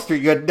of Wall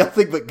Street, you had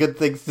nothing but good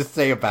things to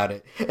say about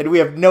it, and we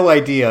have no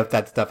idea if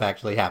that stuff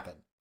actually happened.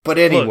 But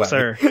anyway. Look,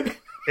 sir,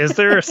 is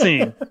there a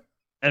scene,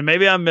 and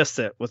maybe I missed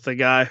it, with the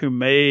guy who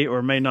may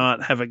or may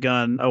not have a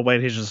gun? Oh,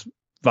 wait, he's just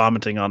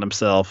vomiting on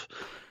himself.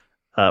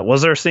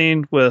 Was there a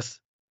scene with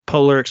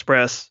Polar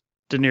Express,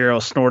 De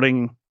Niro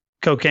snorting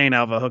cocaine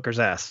out of a hooker's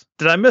ass?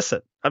 Did I miss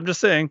it? I'm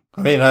just saying.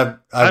 I mean, I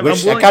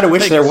kind of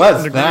wish there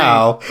was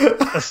now.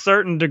 A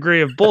certain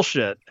degree of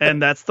bullshit, and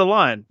that's the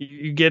line.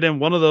 You get in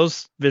one of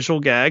those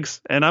visual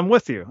gags, and I'm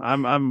with you.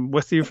 I'm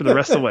with you for the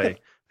rest of the way.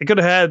 They could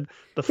have had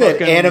the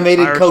fucking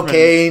animated Irishman.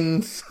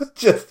 Cocaine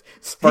just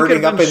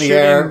spurting up in the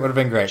air. Would have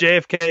been great.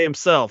 JFK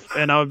himself,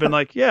 and I would have been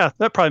like, yeah,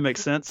 that probably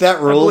makes sense.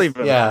 That rules.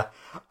 Yeah.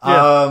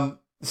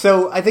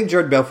 So I think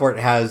Jordan Belfort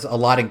has a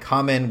lot in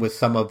common with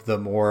some of the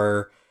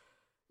more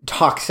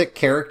toxic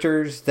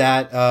characters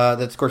that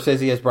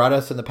Scorsese has brought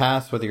us in the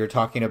past, whether you're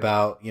talking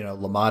about,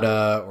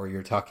 LaMotta or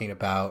you're talking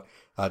about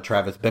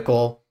Travis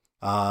Bickle.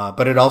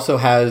 But it also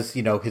has,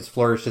 his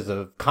flourishes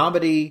of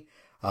comedy.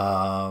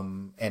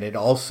 And it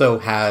also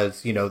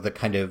has, the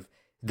kind of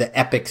the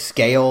epic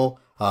scale.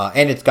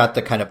 And it's got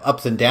the kind of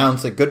ups and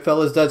downs that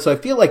Goodfellas does. So I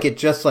feel like it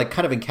just like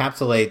kind of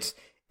encapsulates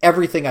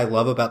everything I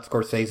love about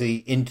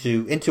Scorsese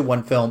into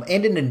one film,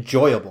 and an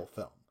enjoyable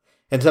film.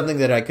 And something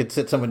that I could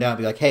sit someone down and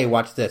be like, hey,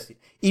 watch this.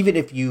 Even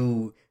if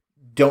you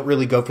don't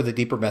really go for the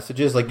deeper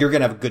messages, like, you're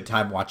going to have a good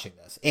time watching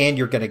this. And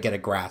you're going to get a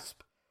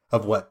grasp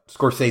of what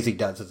Scorsese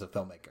does as a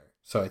filmmaker.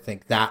 So I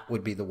think that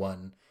would be the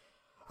one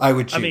I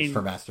would choose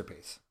for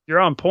masterpiece. You're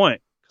on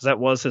point, because that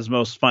was his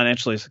most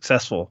financially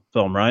successful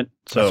film, right?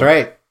 So that's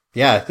right.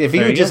 Yeah. If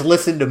you would just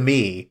listen to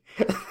me,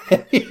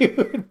 you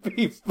would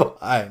be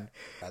fine.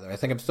 I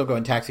think I'm still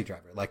going Taxi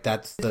Driver. Like,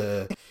 that's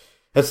the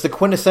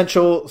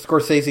quintessential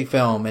Scorsese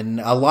film,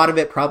 and a lot of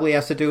it probably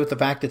has to do with the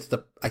fact it's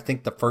I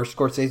think the first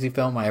Scorsese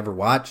film I ever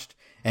watched,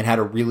 and had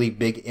a really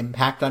big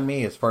impact on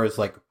me as far as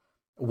like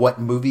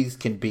what movies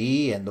can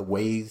be and the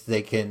ways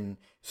they can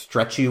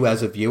stretch you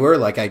as a viewer.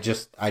 Like, I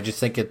just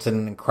think it's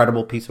an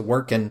incredible piece of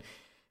work, and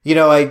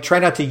I try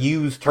not to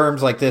use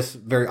terms like this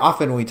very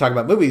often when we talk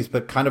about movies,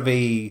 but kind of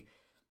a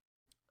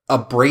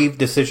brave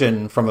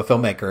decision from a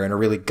filmmaker, and a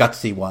really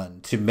gutsy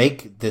one, to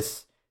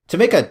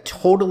make a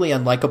totally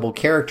unlikable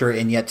character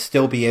and yet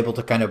still be able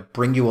to kind of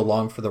bring you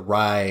along for the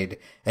ride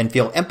and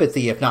feel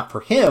empathy, if not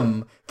for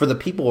him, for the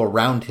people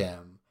around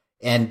him,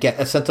 and get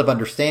a sense of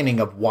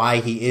understanding of why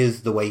he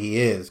is the way he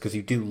is. Because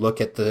you do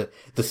look at the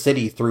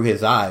city through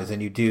his eyes,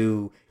 and you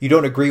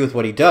don't agree with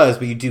what he does,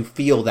 but you do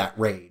feel that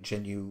rage,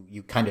 and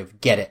you kind of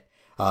get it.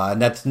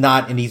 And that's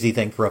not an easy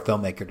thing for a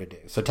filmmaker to do.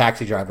 So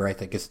Taxi Driver, I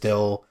think, is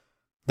still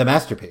the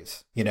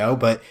masterpiece,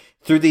 but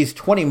through these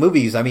 20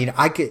 movies, I mean,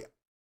 I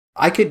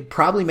could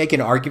probably make an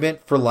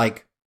argument for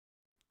like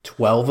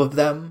 12 of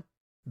them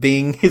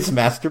being his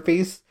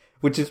masterpiece,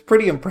 which is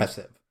pretty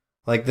impressive.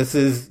 Like, this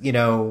is,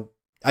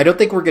 I don't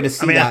think we're going to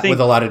see that with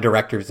a lot of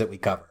directors that we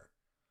cover.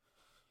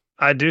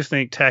 I do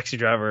think Taxi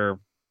Driver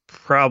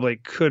probably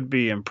could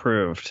be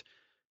improved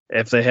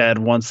if they had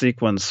one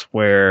sequence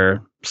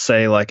where,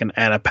 say, like an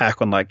Anna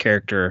Paquin-like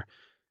character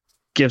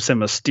gives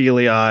him a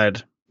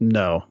steely-eyed,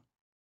 no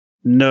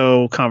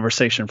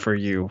conversation for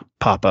you,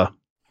 Papa.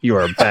 You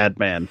are a bad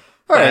man.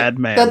 Bad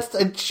man.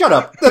 Shut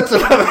up. That's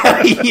enough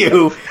out of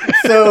you.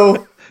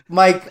 So,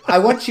 Mike, I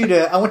want you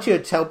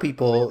to tell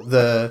people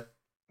the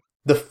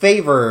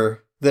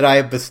favor that I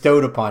have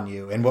bestowed upon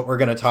you and what we're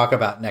going to talk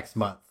about next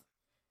month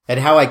and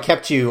how I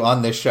kept you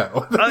on this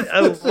show.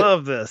 I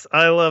love this.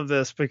 I love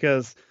this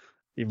because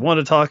you want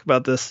to talk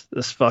about this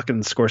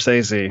fucking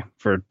Scorsese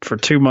for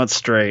 2 months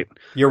straight.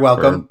 You're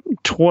welcome.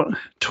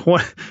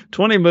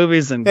 20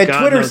 movies and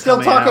God Twitter's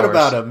still talking hours.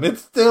 about him.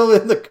 It's still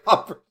in the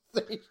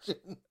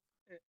conversation.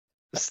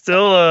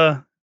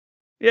 Still,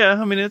 yeah,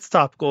 I mean, it's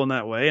topical in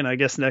that way, and I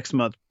guess next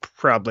month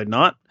probably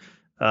not.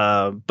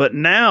 But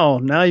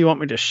now you want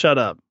me to shut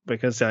up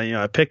because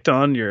I picked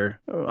on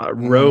your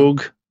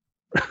Rogue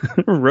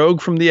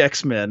from the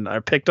X-Men.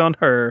 I picked on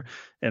her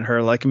and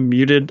her like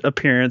muted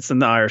appearance in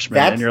the Irishman,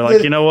 and you're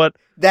like, you know what?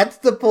 That's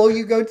the poll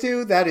you go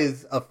to. That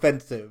is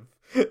offensive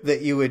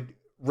that you would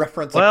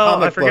reference a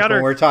comic book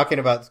when we're talking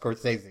about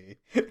Scorsese.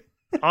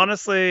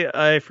 Honestly,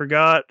 I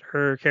forgot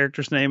her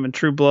character's name in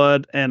True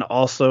Blood and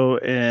also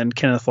in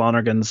Kenneth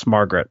Lonergan's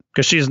Margaret,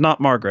 because she's not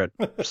Margaret.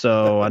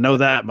 So I know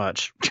that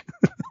much.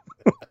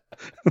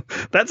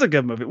 That's a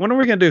good movie. When are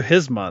we going to do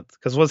his month?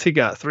 Because what's he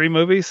got? 3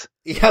 movies?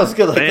 Yeah, I was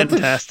good. Like,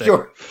 fantastic.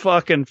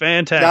 Fucking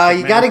fantastic. No,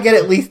 you got to get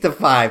at least a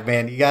 5,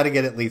 man. You got to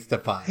get at least a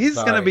 5. He's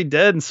going to be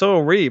dead, and so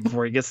will we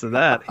before he gets to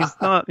that. He's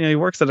not, he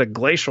works at a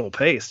glacial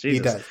pace. Jesus. He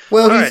does.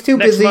 Well, he's too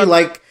busy,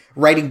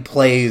 writing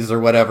plays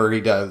or whatever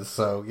he does.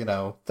 So,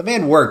 the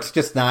man works,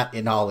 just not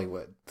in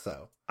Hollywood.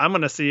 So I'm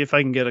going to see if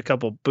I can get a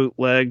couple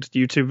bootlegged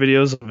YouTube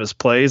videos of his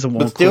plays, and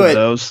we'll Let's do include it.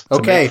 those.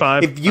 Okay.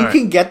 If you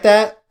can get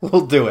that,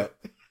 we'll do it.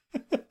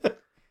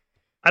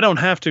 I don't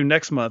have to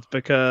next month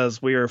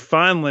because we are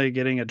finally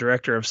getting a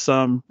director of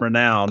some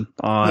renown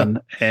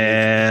on,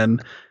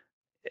 and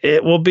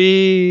it will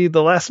be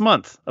the last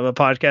month of a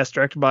podcast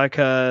directed by,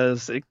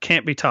 because it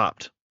can't be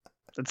topped.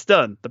 It's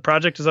done. The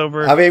project is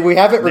over. I mean, we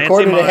haven't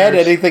recorded ahead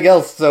anything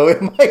else, so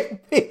it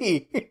might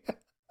be.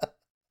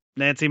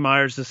 Nancy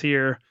Myers is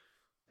here,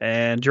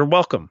 and you're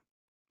welcome.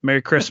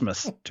 Merry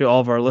Christmas to all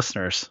of our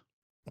listeners.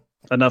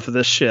 Enough of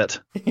this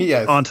shit.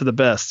 Yes. On to the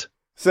best.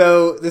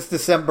 So this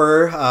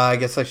December, I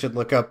guess I should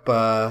look up.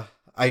 I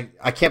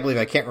can't believe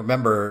I can't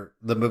remember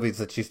the movies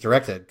that she's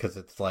directed, because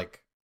it's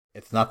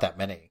not that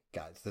many,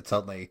 guys. It's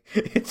only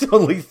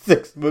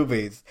 6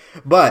 movies,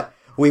 but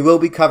we will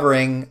be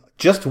covering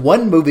just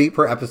one movie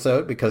per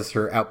episode because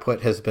her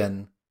output has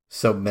been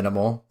so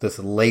minimal. This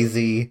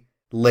lazy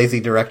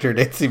director,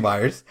 Nancy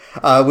Myers.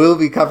 We'll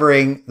be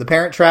covering The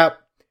Parent Trap,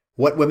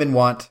 What Women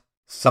Want,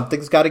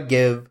 Something's Gotta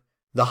Give,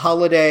 The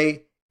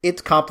Holiday,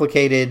 It's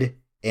Complicated,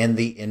 and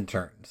The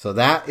Intern. So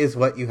that is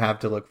what you have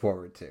to look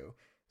forward to.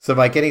 So,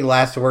 Mike, any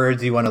last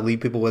words you want to leave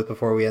people with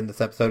before we end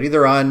this episode,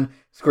 either on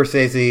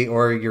Scorsese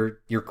or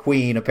your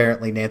queen,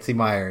 apparently Nancy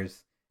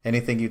Myers?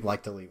 Anything you'd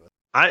like to leave with?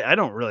 I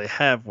don't really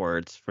have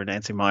words for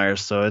Nancy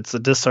Myers, so it's a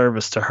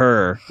disservice to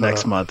her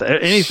next month.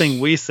 Anything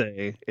we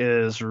say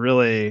is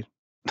really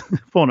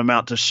won't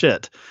amount to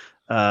shit.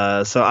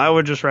 So I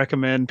would just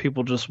recommend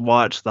people just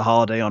watch The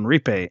Holiday on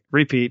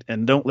repeat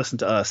and don't listen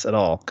to us at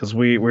all, because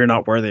we're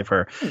not worthy of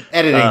her.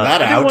 Editing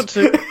that out.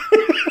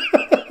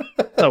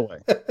 No way.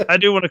 I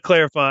do want to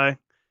clarify.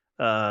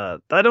 I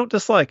don't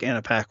dislike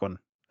Anna Paquin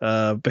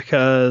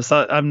because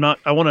I'm not.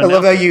 I want to. I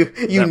love how you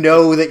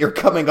know that you're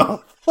coming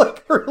off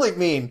like really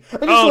mean.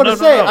 I just want to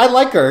say I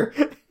like her.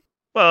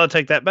 Well, I'll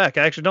take that back.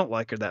 I actually don't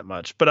like her that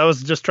much, but I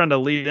was just trying to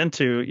lead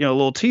into a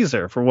little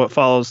teaser for what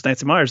follows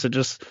Nancy Myers. It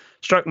just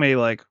struck me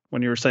like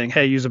when you were saying,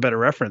 "Hey, use a better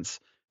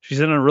reference." She's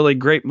in a really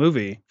great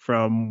movie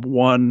from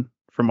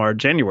our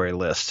January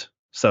list,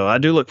 so I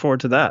do look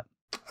forward to that.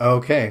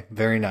 Okay,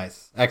 very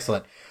nice,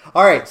 excellent.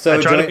 All right, so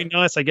I try to be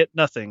nice. I get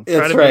nothing. That's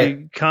try to right.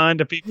 be kind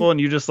to people,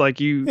 and you just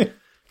you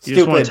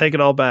just want to take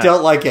it all back.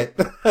 Don't like it.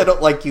 I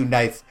don't like you.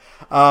 Nice.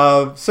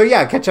 So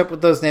yeah, catch up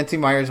with those Nancy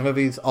Myers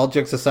movies. All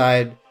jokes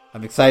aside,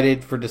 I'm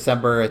excited for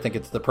December. I think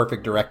it's the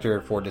perfect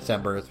director for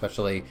December,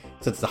 especially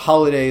since the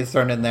holidays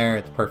aren't in there.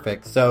 It's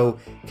perfect. So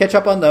catch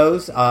up on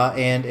those.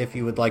 And if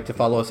you would like to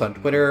follow us on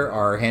Twitter,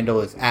 our handle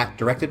is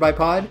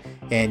 @DirectedByPod,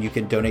 and you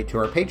can donate to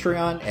our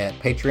Patreon at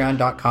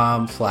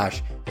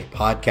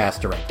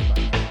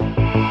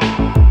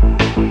patreon.com/apodcastdirectedby.